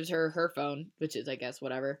Sharon Stone gives her phone, which is, I guess,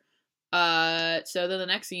 whatever. So then the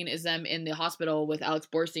next scene is them in the hospital with Alex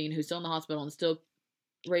Borstein, who's still in the hospital and still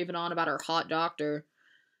raving on about her hot doctor.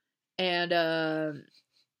 And on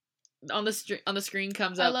the screen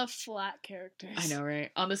comes up. I love flat characters. I know,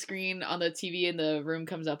 right? On the screen, on the TV in the room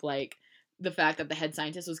comes up like the fact that the head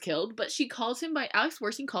scientist was killed, but Alex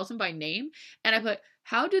Borstein calls him by name, and I put,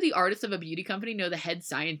 how do the artists of a beauty company know the head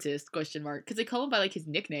scientist? ? Because they call him by like his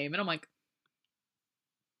nickname, and I'm like,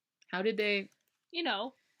 how did they?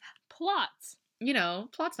 Plots.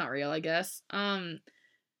 Plot's not real, I guess. And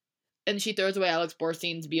she throws away Alex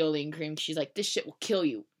Borstein's Bioline cream. She's like, this shit will kill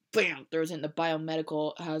you. Bam! Throws it in the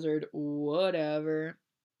biomedical hazard. Whatever.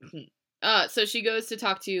 So she goes to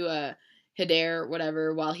talk to Hedare,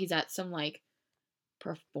 whatever, while he's at some like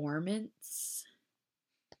performance.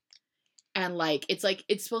 And like it's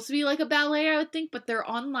supposed to be like a ballet, I would think, but they're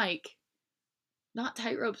on like not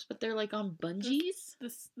tight ropes, but they're like on bungees. The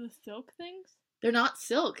silk things? They're not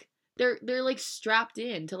silk. They're like strapped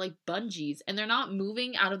in to like bungees, and they're not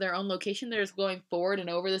moving out of their own location. They're just going forward and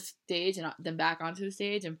over the stage and then back onto the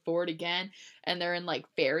stage and forward again, and they're in like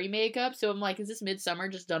fairy makeup. So I'm like, is this Midsummer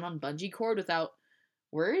just done on bungee cord without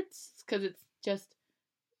words? Because it's just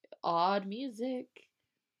odd music.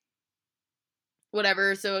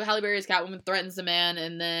 Whatever. So Halle Berry's Catwoman threatens the man,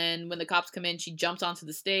 and then when the cops come in, she jumps onto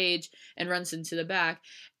the stage and runs into the back.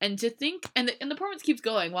 And to think, and the performance keeps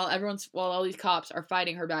going while all these cops are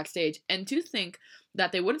fighting her backstage. And to think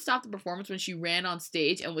that they wouldn't stop the performance when she ran on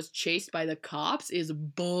stage and was chased by the cops is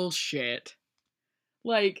bullshit.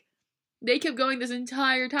 Like, they kept going this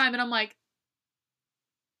entire time, and I'm like,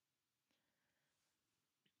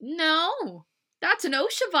 no, that's an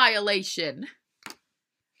OSHA violation.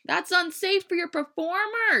 That's unsafe for your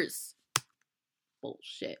performers.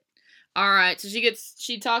 Bullshit. Alright, so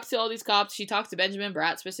she talks to all these cops. She talks to Benjamin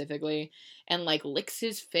Bratt specifically. And, like, licks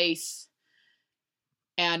his face.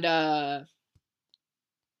 And,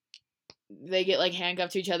 they get, like,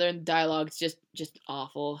 handcuffed to each other. And the dialogue's just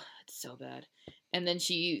awful. It's so bad. And then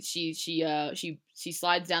she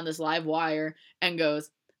slides down this live wire and goes,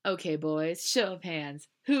 okay, boys, show of hands.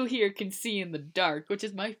 Who here can see in the dark? Which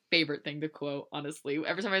is my favorite thing to quote, honestly.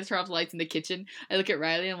 Every time I turn off the lights in the kitchen, I look at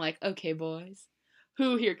Riley and I'm like, okay, boys,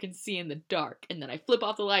 who here can see in the dark? And then I flip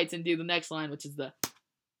off the lights and do the next line, which is the,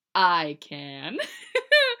 I can.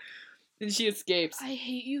 And she escapes. I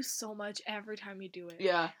hate you so much every time you do it.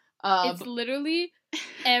 Yeah. It's literally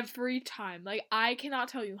every time. Like, I cannot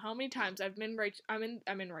tell you how many times I'm in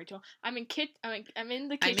the kitchen. I'm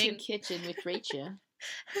in kitchen with Rachel.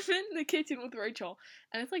 I'm in the kitchen with Rachel,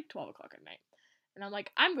 and it's like 12 o'clock at night. And I'm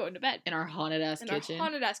like, I'm going to bed. In our haunted-ass kitchen.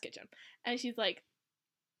 And she's like,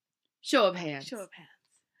 show of hands.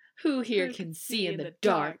 Who here can see in the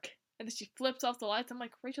dark? And then she flips off the lights. I'm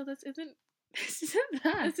like, Rachel, this isn't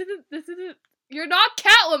you're not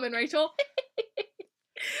Catwoman, Rachel.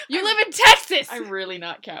 You live in Texas. I'm really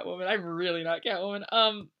not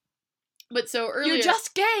Catwoman. But so earlier, you're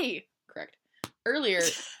just gay. Correct. Earlier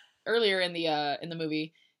in the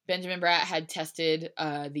movie, Benjamin Bratt had tested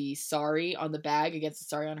the sorry on the bag against the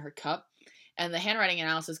sorry on her cup, and the handwriting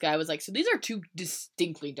analysis guy was like, so these are two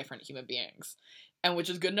distinctly different human beings, and which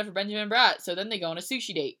was good enough for Benjamin Bratt. So then they go on a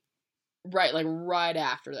sushi date, right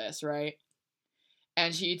after this, right?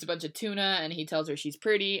 And she eats a bunch of tuna, and he tells her she's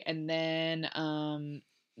pretty, and then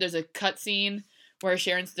there's a cutscene where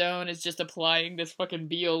Sharon Stone is just applying this fucking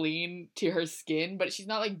Bioline to her skin, but she's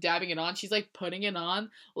not, like, dabbing it on. She's, like, putting it on,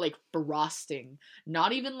 like, frosting.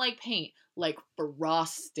 Not even, like, paint. Like,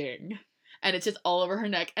 frosting. And it's just all over her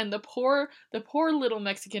neck. And the poor little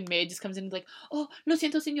Mexican maid just comes in and is like, oh, lo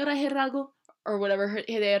siento, señora Hidalgo. Or whatever,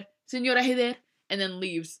 Heder. Señora Heder. And then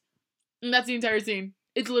leaves. And that's the entire scene.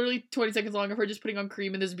 It's literally 20 seconds long of her just putting on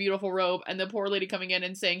cream in this beautiful robe, and the poor lady coming in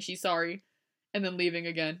and saying she's sorry, and then leaving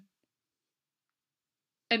again.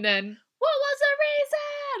 And then,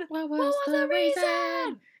 what was the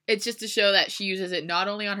reason? It's just to show that she uses it not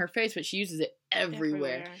only on her face, but she uses it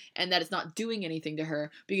everywhere. And that it's not doing anything to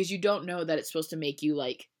her, because you don't know that it's supposed to make you,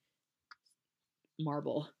 like,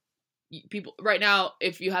 marble. People, right now,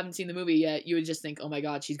 if you haven't seen the movie yet, you would just think, oh my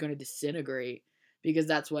god, she's going to disintegrate, because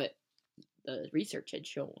that's what the research had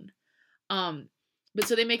shown. But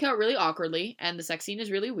so they make out really awkwardly, and the sex scene is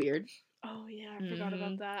really weird. Oh yeah, I forgot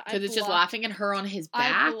about that. Because it's just laughing at her on his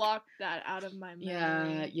back. I blocked that out of my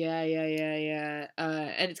memory. Yeah.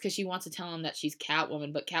 And it's because she wants to tell him that she's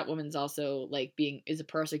Catwoman, but Catwoman's also, like, is a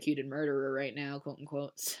persecuted murderer right now, quote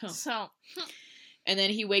unquote. So. And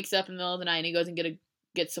then he wakes up in the middle of the night, and he goes and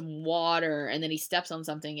get some water, and then he steps on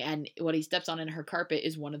something, and what he steps on in her carpet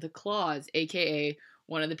is one of the claws, aka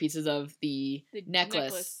one of the pieces of the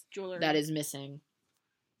necklace jewelry that is missing.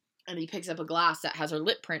 And he picks up a glass that has her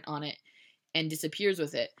lip print on it and disappears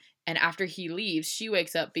with it. And after he leaves, she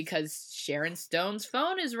wakes up because Sharon Stone's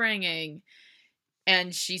phone is ringing.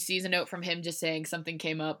 And she sees a note from him just saying something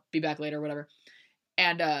came up, be back later, whatever.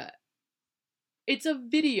 And it's a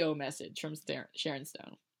video message from Sharon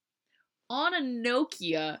Stone on a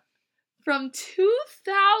Nokia from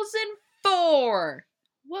 2004.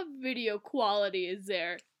 What video quality is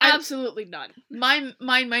there? Absolutely none. My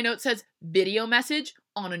note says video message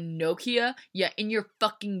on a Nokia. Yeah, in your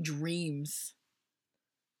fucking dreams.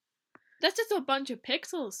 That's just a bunch of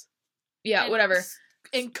pixels. Yeah, whatever.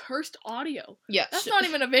 And cursed audio. Yeah, that's not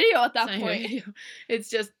even a video at that point. It's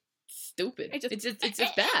just stupid. It's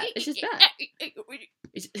just bad. It's just bad.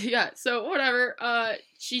 Yeah. So whatever.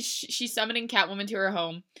 She's summoning Catwoman to her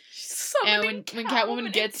home. And when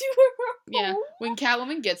Catwoman gets to her home. Yeah, when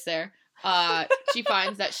Catwoman gets there, she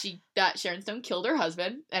finds that Sharon Stone killed her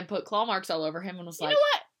husband and put claw marks all over him and was like, you know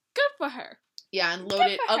what? Good for her. Yeah, and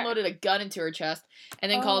unloaded a gun into her chest and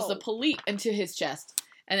then calls the police into his chest.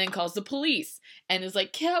 And then calls the police and is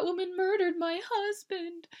like, Catwoman murdered my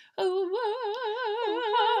husband. Oh,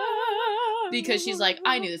 because she's like,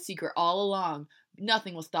 I knew the secret all along.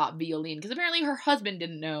 Nothing will stop Violine. Because apparently her husband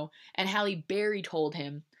didn't know. And Halle Berry told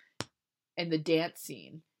him in the dance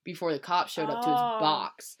scene before the cops showed up to his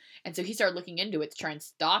box. And so he started looking into it to try and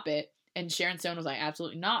stop it. And Sharon Stone was like,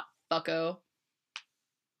 absolutely not, fucko.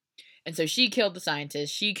 And so she killed the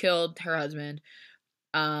scientist. She killed her husband.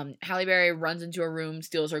 Halle Berry runs into a room,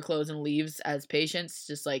 steals her clothes, and leaves as Patience,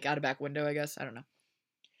 just like out a back window, I guess. I don't know.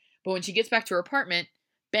 But when she gets back to her apartment,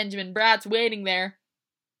 Benjamin Bratt's waiting there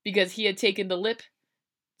because he had taken the lip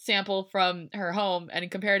sample from her home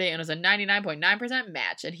and compared it, and it was a 99.9%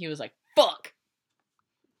 match, and he was like, fuck!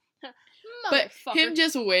 But him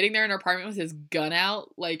just waiting there in her apartment with his gun out,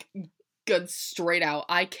 like, gun straight out,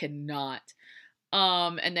 I cannot.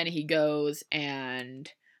 And then he goes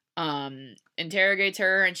and interrogates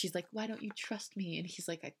her, and she's like, why don't you trust me? And he's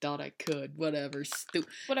like, I thought I could. Whatever, stupid.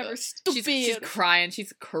 She's crying.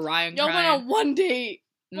 Y'all went on one date.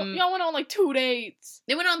 Y'all went on like 2 dates.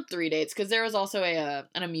 They went on 3 dates, because there was also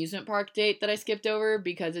an amusement park date that I skipped over,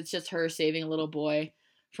 because it's just her saving a little boy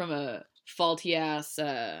from a faulty ass,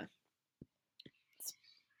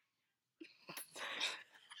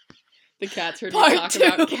 the cats heard me talk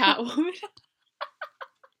about Catwoman.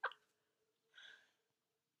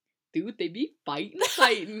 dude, they be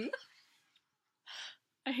fighting.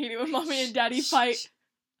 I hate it when mommy and daddy fight.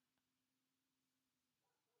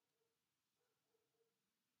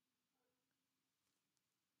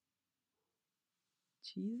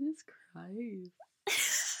 Jesus Christ.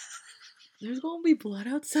 There's gonna be blood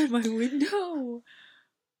outside my window.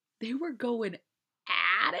 They were going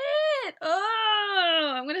at it.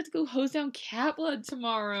 Oh, I'm gonna have to go hose down cat blood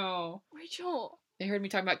tomorrow. Rachel. They heard me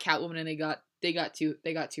talking about Catwoman and they got too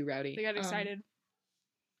rowdy. They got excited.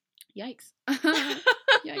 Yikes. Yikes.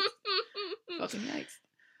 Fucking yikes.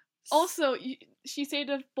 Also, she saved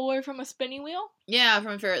a boy from a spinning wheel? Yeah,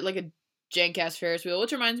 from a jank-ass Ferris wheel,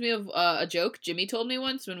 which reminds me of a joke Jimmy told me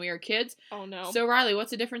once when we were kids. Oh, no. So, Riley,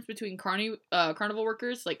 what's the difference between carnival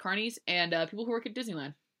workers, like carnies, and people who work at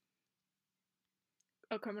Disneyland?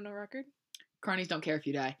 A criminal record? Carnies don't care if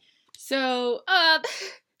you die. So,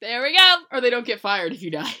 there we go. Or they don't get fired if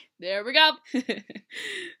you die. There we go.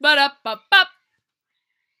 Ba-da-ba-bop.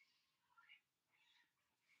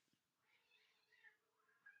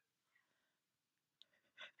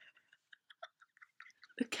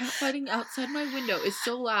 The cat fighting outside my window is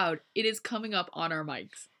so loud, it is coming up on our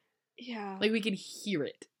mics. Yeah. Like, we can hear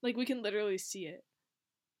it. Like, we can literally see it.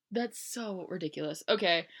 That's so ridiculous.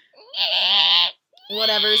 Okay.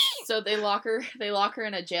 Whatever. So they lock her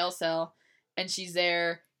in a jail cell, and she's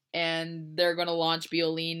there, and they're gonna launch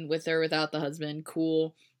Bioline with her without the husband.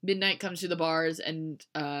 Cool. Midnight comes to the bars, and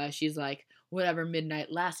she's like, whatever,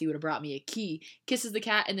 Midnight Lassie would have brought me a key. Kisses the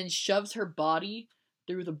cat, and then shoves her body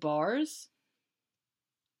through the bars.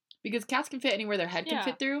 Because cats can fit anywhere their head can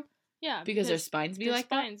fit through. Yeah. Because their spines be like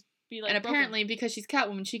that. And apparently, because she's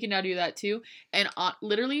Catwoman, she can now do that too. And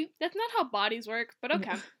literally... That's not how bodies work, but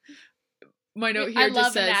okay. My note here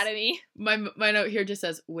just says... anatomy. My note here just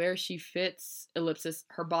says, where she fits, ellipsis,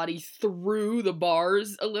 her body through the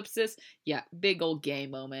bars, ellipsis. Yeah, big old gay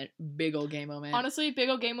moment. Big old gay moment. Honestly, big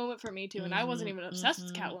old gay moment for me too, and I wasn't even obsessed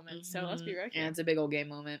with Catwoman, so let's be right here. And it's a big old gay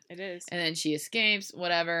moment. It is. And then she escapes,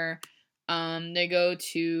 whatever. They go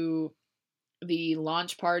to the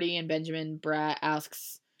launch party, and Benjamin Bratt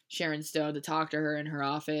asks Sharon Stone to talk to her in her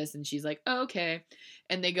office, and she's like, oh, okay.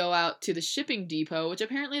 And they go out to the shipping depot, which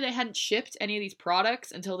apparently they hadn't shipped any of these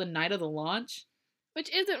products until the night of the launch.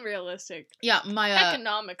 Which isn't realistic. Yeah,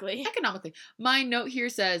 Economically. My note here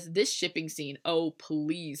says, this shipping scene, oh,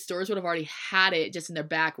 please. Stores would have already had it just in their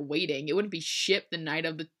back waiting. It wouldn't be shipped the night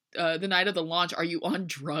of the launch. Are you on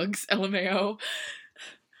drugs, LMAO?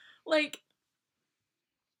 Like,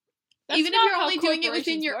 even if you're only doing it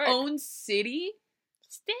within your own city,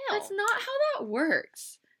 still, that's not how that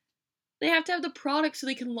works. They have to have the product so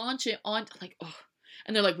they can launch it on, like, oh.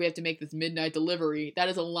 And they're like, we have to make this midnight delivery. That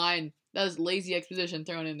is a line. That is lazy exposition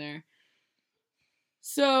thrown in there.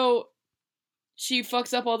 So, she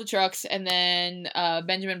fucks up all the trucks, and then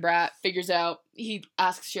Benjamin Bratt figures out, he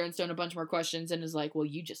asks Sharon Stone a bunch more questions, and is like, well,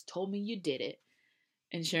 you just told me you did it.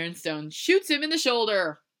 And Sharon Stone shoots him in the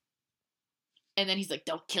shoulder. And then he's like,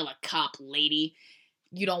 don't kill a cop, lady.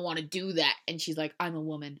 You don't want to do that. And she's like, I'm a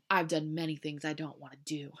woman. I've done many things I don't want to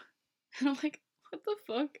do. And I'm like, what the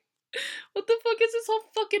fuck? What the fuck is this whole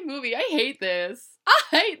fucking movie? I hate this.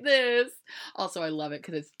 Also, I love it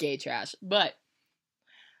because it's gay trash. But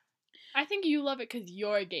I think you love it because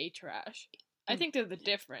you're gay trash. I think there's a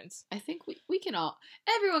difference. I think we can all...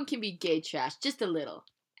 Everyone can be gay trash. Just a little.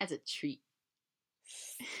 As a treat.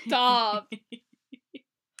 Stop.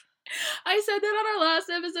 I said that on our last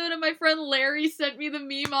episode, and my friend Larry sent me the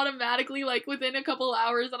meme automatically, like, within a couple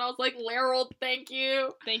hours, and I was like, Laryl, thank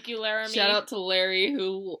you. Thank you, Larry. Shout out to Larry,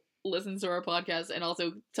 who listens to our podcast, and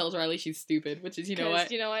also tells Riley she's stupid, which is, you know what?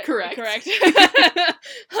 Correct.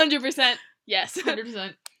 100%. Yes.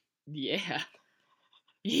 100%. Yeah.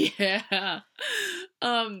 Yeah.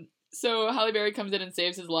 So Halle Berry comes in and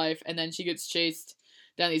saves his life, and then she gets chased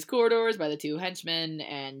down these corridors by the two henchmen,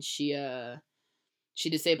 and she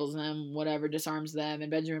disables them, whatever, disarms them, and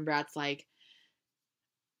Benjamin Bratt's like,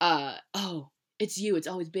 oh, it's you, it's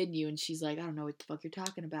always been you, and she's like, I don't know what the fuck you're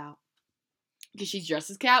talking about. Because she's dressed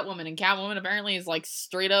as Catwoman, and Catwoman apparently is like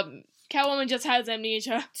straight up... Catwoman just has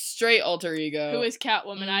amnesia. Straight alter ego. Who is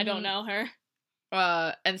Catwoman? I don't know her.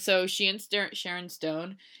 And so she and Sharon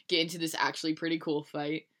Stone get into this actually pretty cool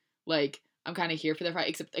fight. Like, I'm kind of here for their fight,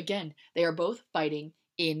 except, again, they are both fighting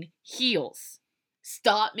in heels.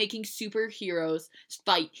 Stop making superheroes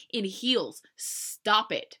fight in heels.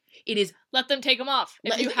 Stop it. It is... Let them take them off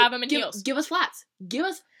if you have them in heels. Give us flats. Give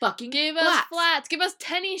us fucking flats. Us flats. Give us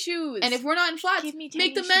tennis shoes. And if we're not in flats,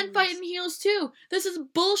 make the men fight in heels too. This is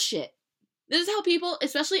bullshit. This is how people,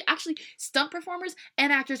 especially actually stunt performers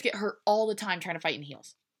and actors, get hurt all the time trying to fight in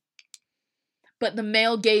heels. But the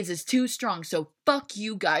male gaze is too strong, so fuck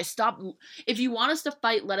you guys. Stop. If you want us to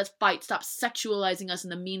fight, let us fight. Stop sexualizing us in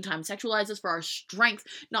the meantime. Sexualize us for our strength,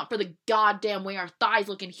 not for the goddamn way our thighs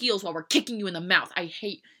look in heels while we're kicking you in the mouth. I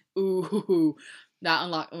hate. Ooh. That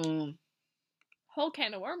unlock. Whole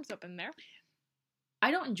can of worms up in there. I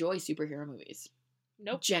don't enjoy superhero movies.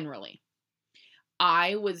 Nope. Generally.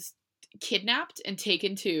 I was kidnapped and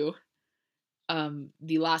taken to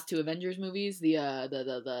the last two Avengers movies, the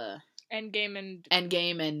Endgame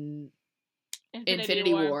and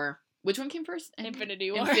Infinity War. Which one came first?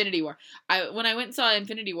 Infinity War. Infinity War. When I went and saw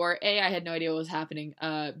Infinity War, A, I had no idea what was happening.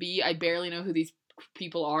 B, I barely know who these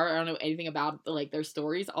people are. I don't know anything about like their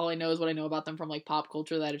stories. All I know is what I know about them from like pop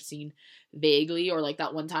culture that I've seen vaguely, or like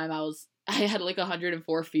that one time I had like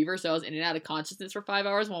 104 fever, so I was in and out of consciousness for 5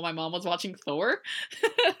 hours while my mom was watching Thor.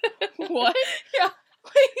 What? Yeah.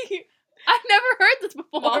 I've never heard this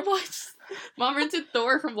before. Mom rented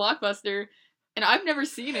Thor from Blockbuster, and I've never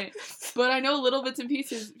seen it, but I know little bits and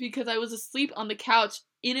pieces because I was asleep on the couch,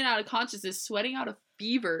 in and out of consciousness, sweating out a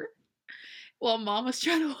fever, while Mom was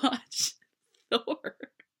trying to watch Thor.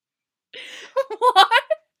 What?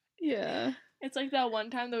 Yeah. It's like that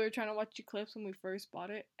one time that we were trying to watch Eclipse when we first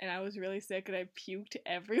bought it, and I was really sick and I puked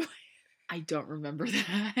everywhere. I don't remember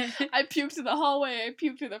that. I puked in the hallway, I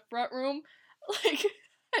puked in the front room, and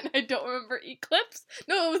I don't remember Eclipse.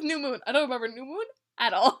 No, it was New Moon. I don't remember New Moon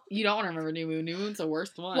at all. You don't want to remember New Moon. New Moon's the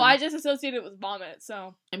worst one. Well, I just associate it with vomit,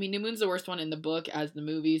 so. I mean, New Moon's the worst one in the book, as the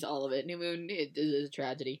movies, all of it. New Moon, it is a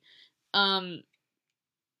tragedy. Anyway,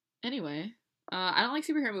 I don't like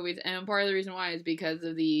superhero movies, and part of the reason why is because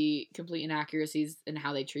of the complete inaccuracies in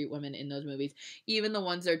how they treat women in those movies. Even the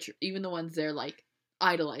ones they're like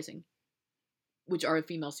idolizing, which are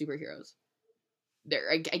female superheroes.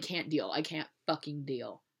 I can't deal. I can't fucking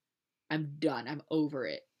deal. I'm done. I'm over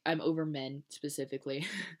it. I'm over men, specifically.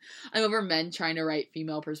 I'm over men trying to write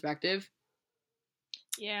female perspective.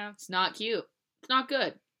 Yeah. It's not cute. It's not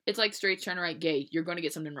good. It's like straights trying to write gay. You're going to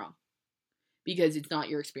get something wrong. Because it's not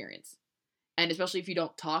your experience. And especially if you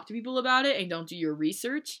don't talk to people about it and don't do your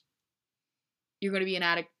research, you're going to be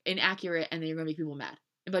inaccurate, and then you're going to make people mad.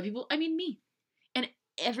 And by people, I mean me. And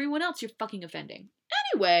everyone else you're fucking offending.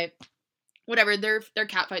 Anyway, whatever. Their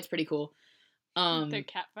cat fight's pretty cool. Their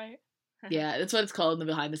cat fight? Yeah, that's what it's called in the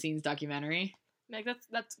behind the scenes documentary. Like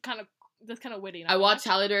that's kind of witty. I watched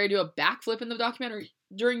Halle Berry do a backflip in the documentary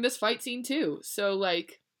during this fight scene too. So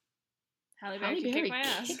like, Halle Berry can kick my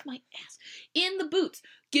ass. In the boots.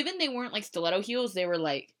 Given they weren't like stiletto heels, they were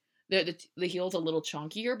like the heel's a little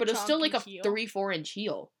chunkier, but it's still like a 3-4 inch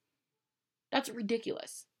heel. That's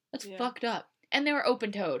ridiculous. That's fucked up. And they were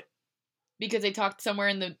open toed because they talked somewhere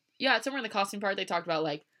in the costume part. They talked about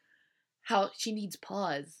like how she needs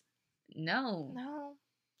paws. No,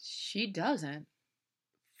 she doesn't.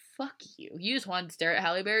 Fuck you. You just wanted to stare at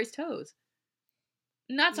Halle Berry's toes.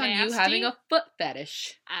 And that's on you having a foot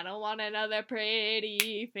fetish. I don't want another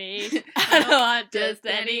pretty face. I don't want just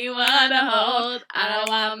anyone to hold. I don't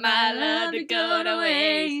want my love to go to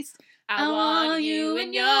waste. I want you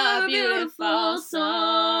and your beautiful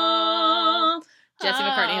soul. Jesse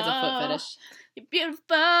McCartney has a foot fetish. Your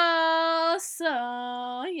beautiful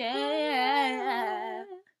soul, yeah.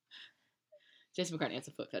 Jesse McCartney has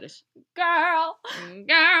a foot fetish. Girl.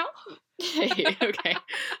 Hey, okay.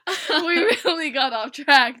 We really got off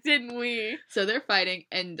track, didn't we? So they're fighting,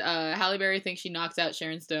 and Halle Berry thinks she knocks out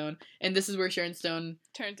Sharon Stone, and this is where Sharon Stone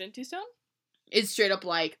turns into Stone? Is straight up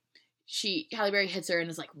like, Halle Berry hits her and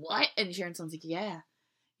is like, what? And Sharon Stone's like, yeah.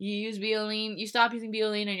 You stop using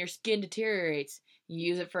Bioline and your skin deteriorates. You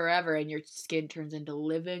use it forever and your skin turns into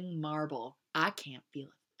living marble. I can't feel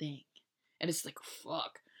a thing. And it's like,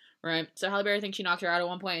 fuck. Right? So Halle Berry thinks she knocked her out at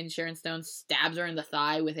one point, and Sharon Stone stabs her in the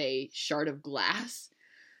thigh with a shard of glass,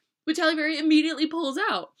 which Halle Berry immediately pulls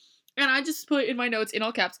out. And I just put in my notes, in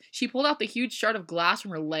all caps, she pulled out the huge shard of glass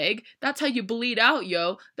from her leg. That's how you bleed out,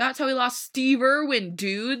 yo. That's how we lost Steve Irwin,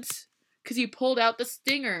 dudes. Because he pulled out the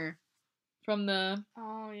stinger from the...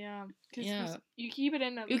 Oh, yeah. Yeah. You keep it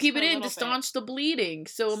in. You keep it in to staunch the bleeding.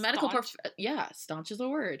 So staunch is a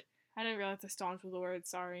word. I didn't realize the staunch was a word,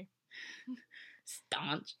 sorry.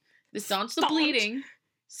 Staunch. To staunch the bleeding,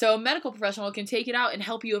 so a medical professional can take it out and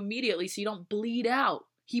help you immediately so you don't bleed out.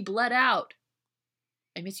 He bled out.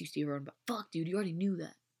 I miss you, Steve Irwin, but fuck, dude, you already knew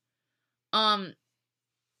that.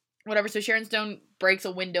 Whatever, so Sharon Stone breaks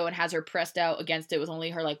a window and has her pressed out against it with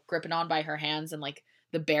only her, like, gripping on by her hands and, like,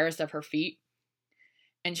 the barest of her feet.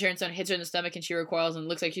 And Sharon Stone hits her in the stomach and she recoils and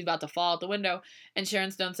looks like she's about to fall out the window. And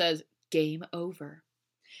Sharon Stone says, game over.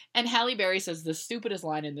 And Halle Berry says the stupidest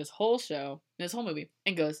line in this whole show, in this whole movie,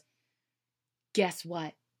 and goes, guess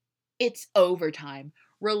what? It's overtime.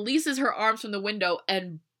 releases her arms from the window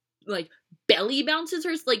and, like, belly bounces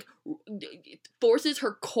her, like, forces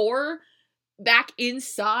her core back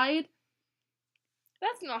inside.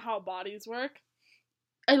 That's not how bodies work.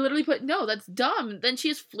 I literally put, no, that's dumb. Then she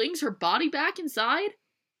just flings her body back inside?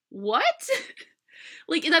 What?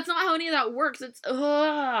 Like, that's not how any of that works. It's,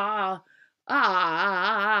 I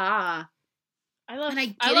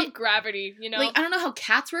love gravity, you know? Like, I don't know how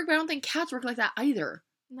cats work, but I don't think cats work like that either.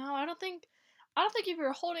 No, I don't think if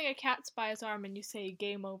you're holding a cat by his arm and you say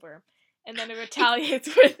game over, and then it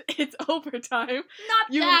retaliates with its overtime,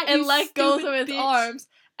 and let go of its arms,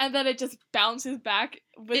 and then it just bounces back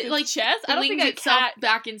with its like, chest. I don't think a cat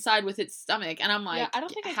back inside with its stomach, and I'm like, yeah, I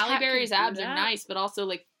don't think Halle Berry's abs are nice, but also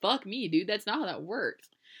like, fuck me, dude, that's not how that works.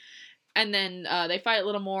 And then they fight a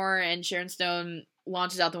little more, and Sharon Stone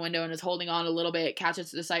launches out the window and is holding on a little bit,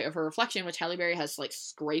 catches the sight of her reflection, which Halle Berry has like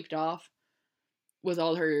scraped off with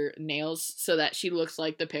all her nails so that she looks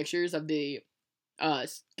like the pictures of the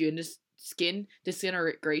skin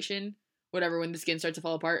disintegration, whatever, when the skin starts to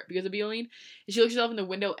fall apart because of Bioline. And she looks herself in the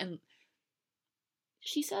window and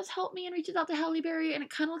she says, help me, and reaches out to Halle Berry, and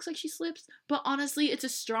it kind of looks like she slips, but honestly, it's a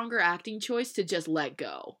stronger acting choice to just let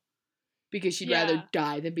go. Because she'd rather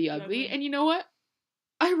die than be ugly. And you know what?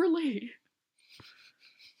 I relate.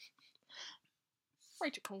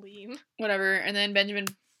 Rachel Colleen. Whatever. And then Benjamin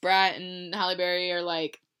Bratt and Halle Berry are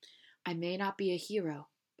like, I may not be a hero,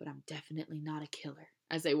 but I'm definitely not a killer.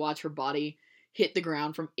 As they watch her body hit the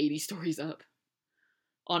ground from 80 stories up.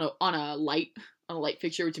 On a light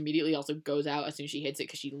fixture, which immediately also goes out as soon as she hits it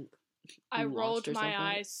because she I rolled my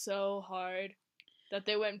eyes so hard that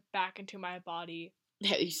they went back into my body.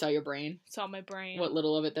 You saw your brain? Saw my brain. What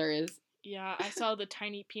little of it there is. Yeah, I saw the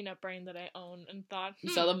tiny peanut brain that I own and thought, You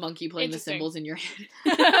saw the monkey playing the cymbals in your head.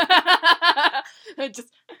 Just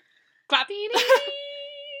clap.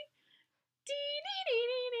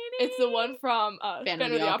 It's the one from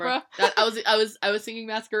Phantom of the Opera. I was singing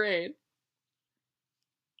Masquerade.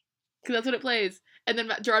 Because that's what it plays. And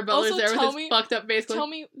then Gerard Butler's there with his fucked up face. Tell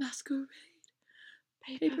me, Masquerade.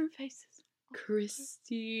 Paper faces.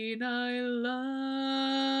 Christine, I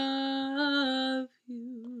love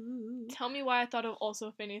you. Tell me why I thought of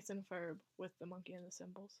also Phineas and Ferb with the monkey and the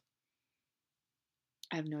cymbals.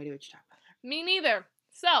 I have no idea what you're talking about. Me neither.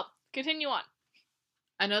 So, continue on.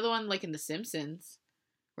 I know the one like in The Simpsons,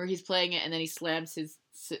 where he's playing it and then he slams his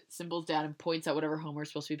cymbals down and points at whatever Homer's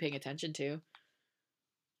supposed to be paying attention to.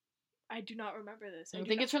 I do not remember this. I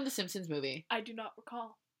think it's from the Simpsons movie. I do not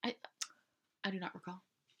recall. I do not recall.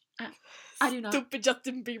 I do not. Stupid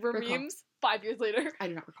Justin Bieber memes 5 years later. I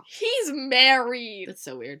do not recall. He's married. That's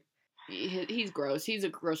so weird. He's gross. He's a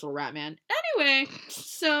gross little rat man. Anyway,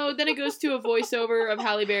 so then it goes to a voiceover of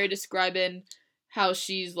Halle Berry describing how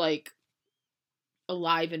she's like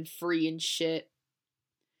alive and free and shit.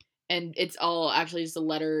 And it's all actually just a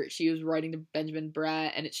letter she was writing to Benjamin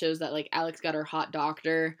Bratt, and it shows that like Alex got her hot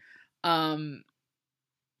doctor,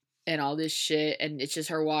 and all this shit, and it's just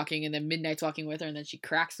her walking, and then Midnight's walking with her, and then she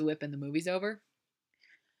cracks the whip, and the movie's over.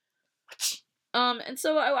 And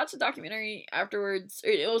so I watched the documentary afterwards.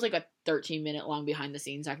 It was like a 13-minute long behind the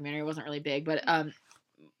scenes documentary. It wasn't really big, but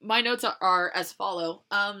my notes are as follow.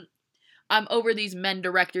 I'm over these men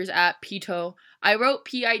directors at Pito. I wrote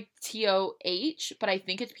Pitoh, but I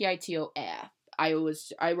think it's Pitof. I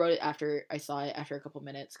wrote it after I saw it after a couple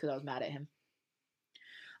minutes because I was mad at him.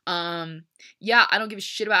 Yeah, I don't give a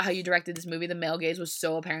shit about how you directed this movie. The male gaze was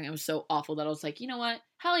so apparent. It was so awful that I was like, you know what?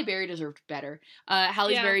 Halle Berry deserved better.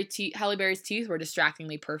 Halle Berry's teeth were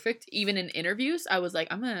distractingly perfect. Even in interviews, I was like,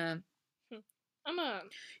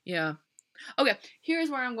 yeah. Okay, here's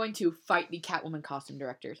where I'm going to fight the Catwoman costume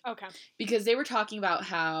directors. Okay. Because they were talking about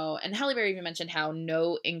how, and Halle Berry even mentioned how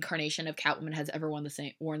no incarnation of Catwoman has ever worn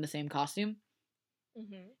the same costume.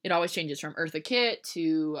 Mm-hmm. It always changes from Eartha Kitt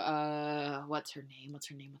to, what's her name?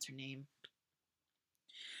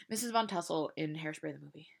 Mrs. Von Tussle in Hairspray the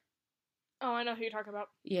movie. Oh, I know who you're talking about.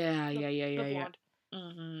 Yeah. Blonde.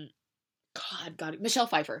 Mm-hmm. God. Michelle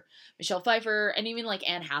Pfeiffer, and even like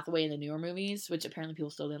Anne Hathaway in the newer movies, which apparently people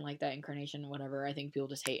still didn't like that incarnation, whatever. I think people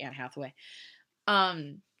just hate Anne Hathaway.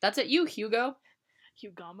 That's it. Hugo.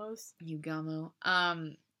 Hugamo.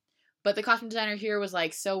 But the costume designer here was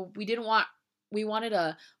like, so we wanted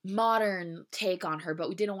a modern take on her, but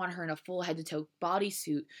we didn't want her in a full head-to-toe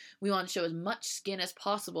bodysuit. We wanted to show as much skin as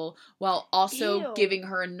possible while also giving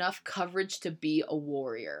her enough coverage to be a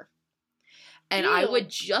warrior. And I would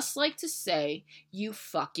just like to say, you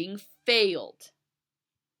fucking failed.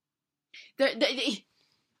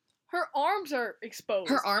 Her arms are exposed.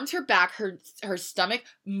 Her arms, her back, her stomach,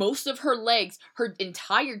 most of her legs, her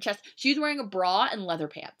entire chest. She's wearing a bra and leather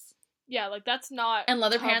pants. Yeah, like, that's not And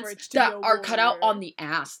leather pants coverage to be that a are cut out warrior. on the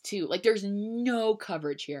ass, too. Like, there's no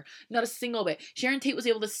coverage here. Not a single bit. Sharon Tate was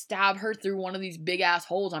able to stab her through one of these big-ass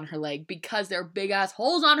holes on her leg because there are big-ass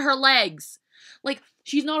holes on her legs. Like,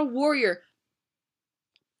 she's not a warrior.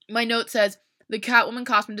 My note says, the Catwoman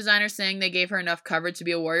costume designer saying they gave her enough coverage to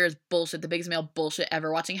be a warrior is bullshit. The biggest male bullshit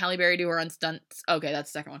ever. Watching Halle Berry do her own stunts. Okay,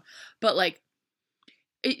 that's the second one. But, like,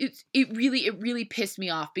 it really pissed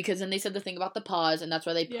me off because then they said the thing about the paws, and that's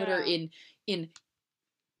why they put her in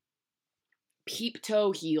peep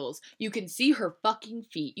toe heels. You can see her fucking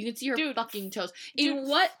feet. You can see her fucking toes. In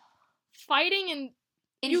what? Fighting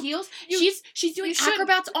in heels? She's doing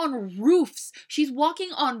acrobats on roofs. She's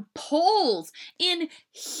walking on poles in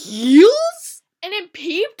heels? And in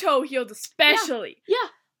peep toe heels especially. Yeah.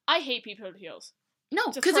 I hate peep toe heels.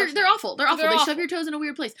 No, because they're awful. They're awful. They shove your toes in a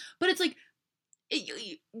weird place. But it's like,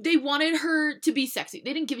 they wanted her to be sexy.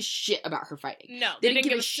 They didn't give a shit about her fighting. No, they didn't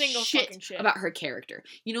give a single fucking shit about her character.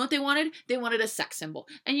 You know what they wanted? They wanted a sex symbol.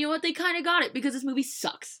 And you know what? They kind of got it because this movie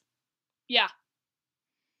sucks. Yeah.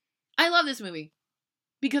 I love this movie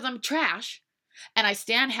because I'm trash and I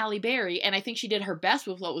stan Halle Berry and I think she did her best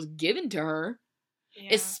with what was given to her.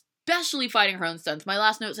 Yeah. Especially fighting her own stunts. My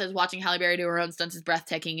last note says watching Halle Berry do her own stunts is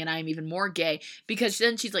breathtaking and I am even more gay because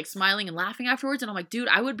then she's like smiling and laughing afterwards and I'm like, dude,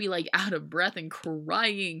 I would be like out of breath and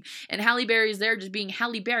crying. And Halle Berry's there just being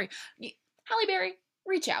Halle Berry. Halle Berry,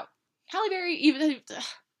 reach out. Halle Berry,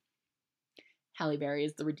 Halle Berry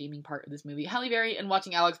is the redeeming part of this movie. Halle Berry and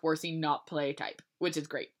watching Alex Borstein not play type, which is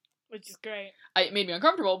great. It made me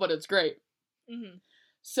uncomfortable, but it's great. Mm-hmm.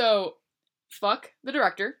 So, fuck the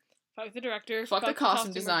director. Fuck the director. Fuck the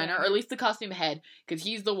costume designer, or at least the costume head, because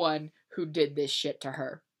he's the one who did this shit to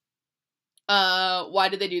her. Why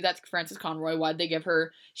did they do that to Frances Conroy? Why did they give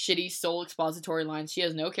her shitty soul expository lines? She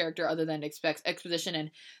has no character other than exposition,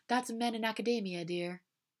 and that's men in academia, dear.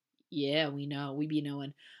 Yeah, we know. We be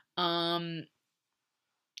knowing. Yeah,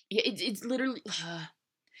 it's literally...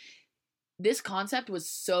 this concept was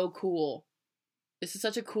so cool. This is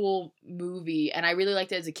such a cool movie, and I really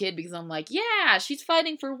liked it as a kid because I'm like, yeah, she's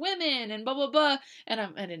fighting for women and blah blah blah, and I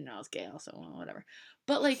didn't know I was gay, also, well, whatever.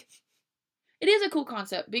 But like, it is a cool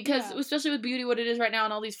concept because, especially with beauty, what it is right now,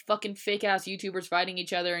 and all these fucking fake ass YouTubers fighting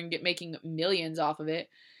each other and making millions off of it.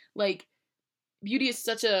 Like, beauty is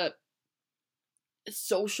such a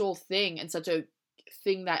social thing and such a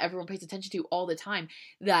thing that everyone pays attention to all the time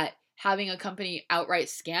that having a company outright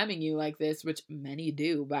scamming you like this, which many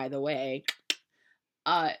do, by the way,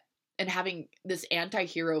 and having this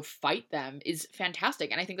anti-hero fight them is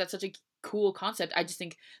fantastic. And I think that's such a cool concept. I just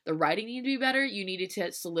think the writing needed to be better. You needed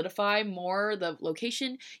to solidify more the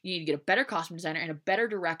location. You need to get a better costume designer and a better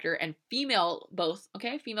director and female both.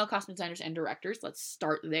 Okay, female costume designers and directors. Let's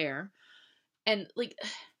start there. And like,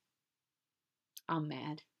 I'm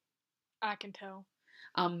mad. I can tell.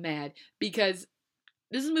 I'm mad because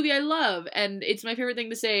this is a movie I love, and it's my favorite thing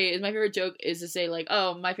to say. Is my favorite joke is to say like,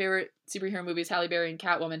 "Oh, my favorite superhero movie is Halle Berry and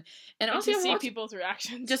Catwoman," and also see people's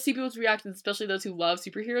reactions. Just see people's reactions, especially those who love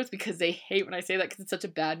superheroes, because they hate when I say that because it's such a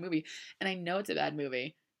bad movie, and I know it's a bad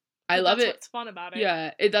movie. I love it. That's what's fun about it.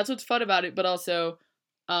 Yeah, that's what's fun about it. But also,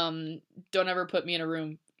 don't ever put me in a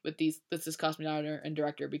room with this costume designer and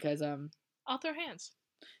director because I'll throw hands.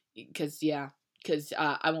 Because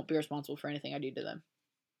I won't be responsible for anything I do to them.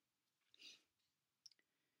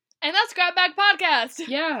 And that's Grab Bag Podcast.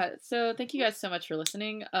 Yeah, so thank you guys so much for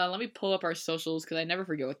listening. Let me pull up our socials because I never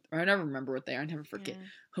remember what they are. I never forget. Yeah.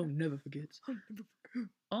 Oh, never forgets.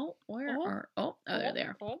 Oh, there they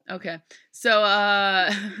are. Okay. So,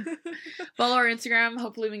 follow our Instagram.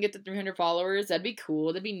 Hopefully we can get to 300 followers. That'd be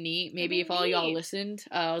cool. That'd be neat. Maybe if all y'all listened.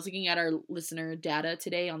 I was looking at our listener data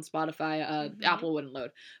today on Spotify. Apple wouldn't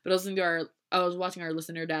load. But I was watching our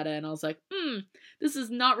listener data and I was like, this is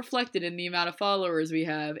not reflected in the amount of followers we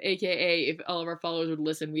have. AKA, if all of our followers would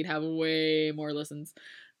listen, we'd have way more listens.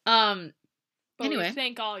 But anyway, we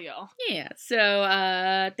thank all y'all. Yeah,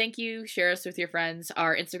 so thank you. Share us with your friends.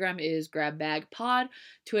 Our Instagram is GrabBagPod.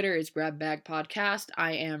 Twitter is GrabBagPodcast.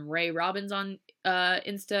 I am Ray Robbins on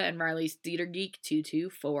Insta and Riley's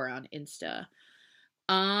TheaterGeek224 on Insta.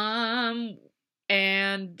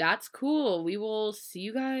 And that's cool. We will see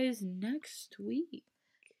you guys next week.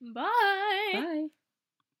 Bye. Bye.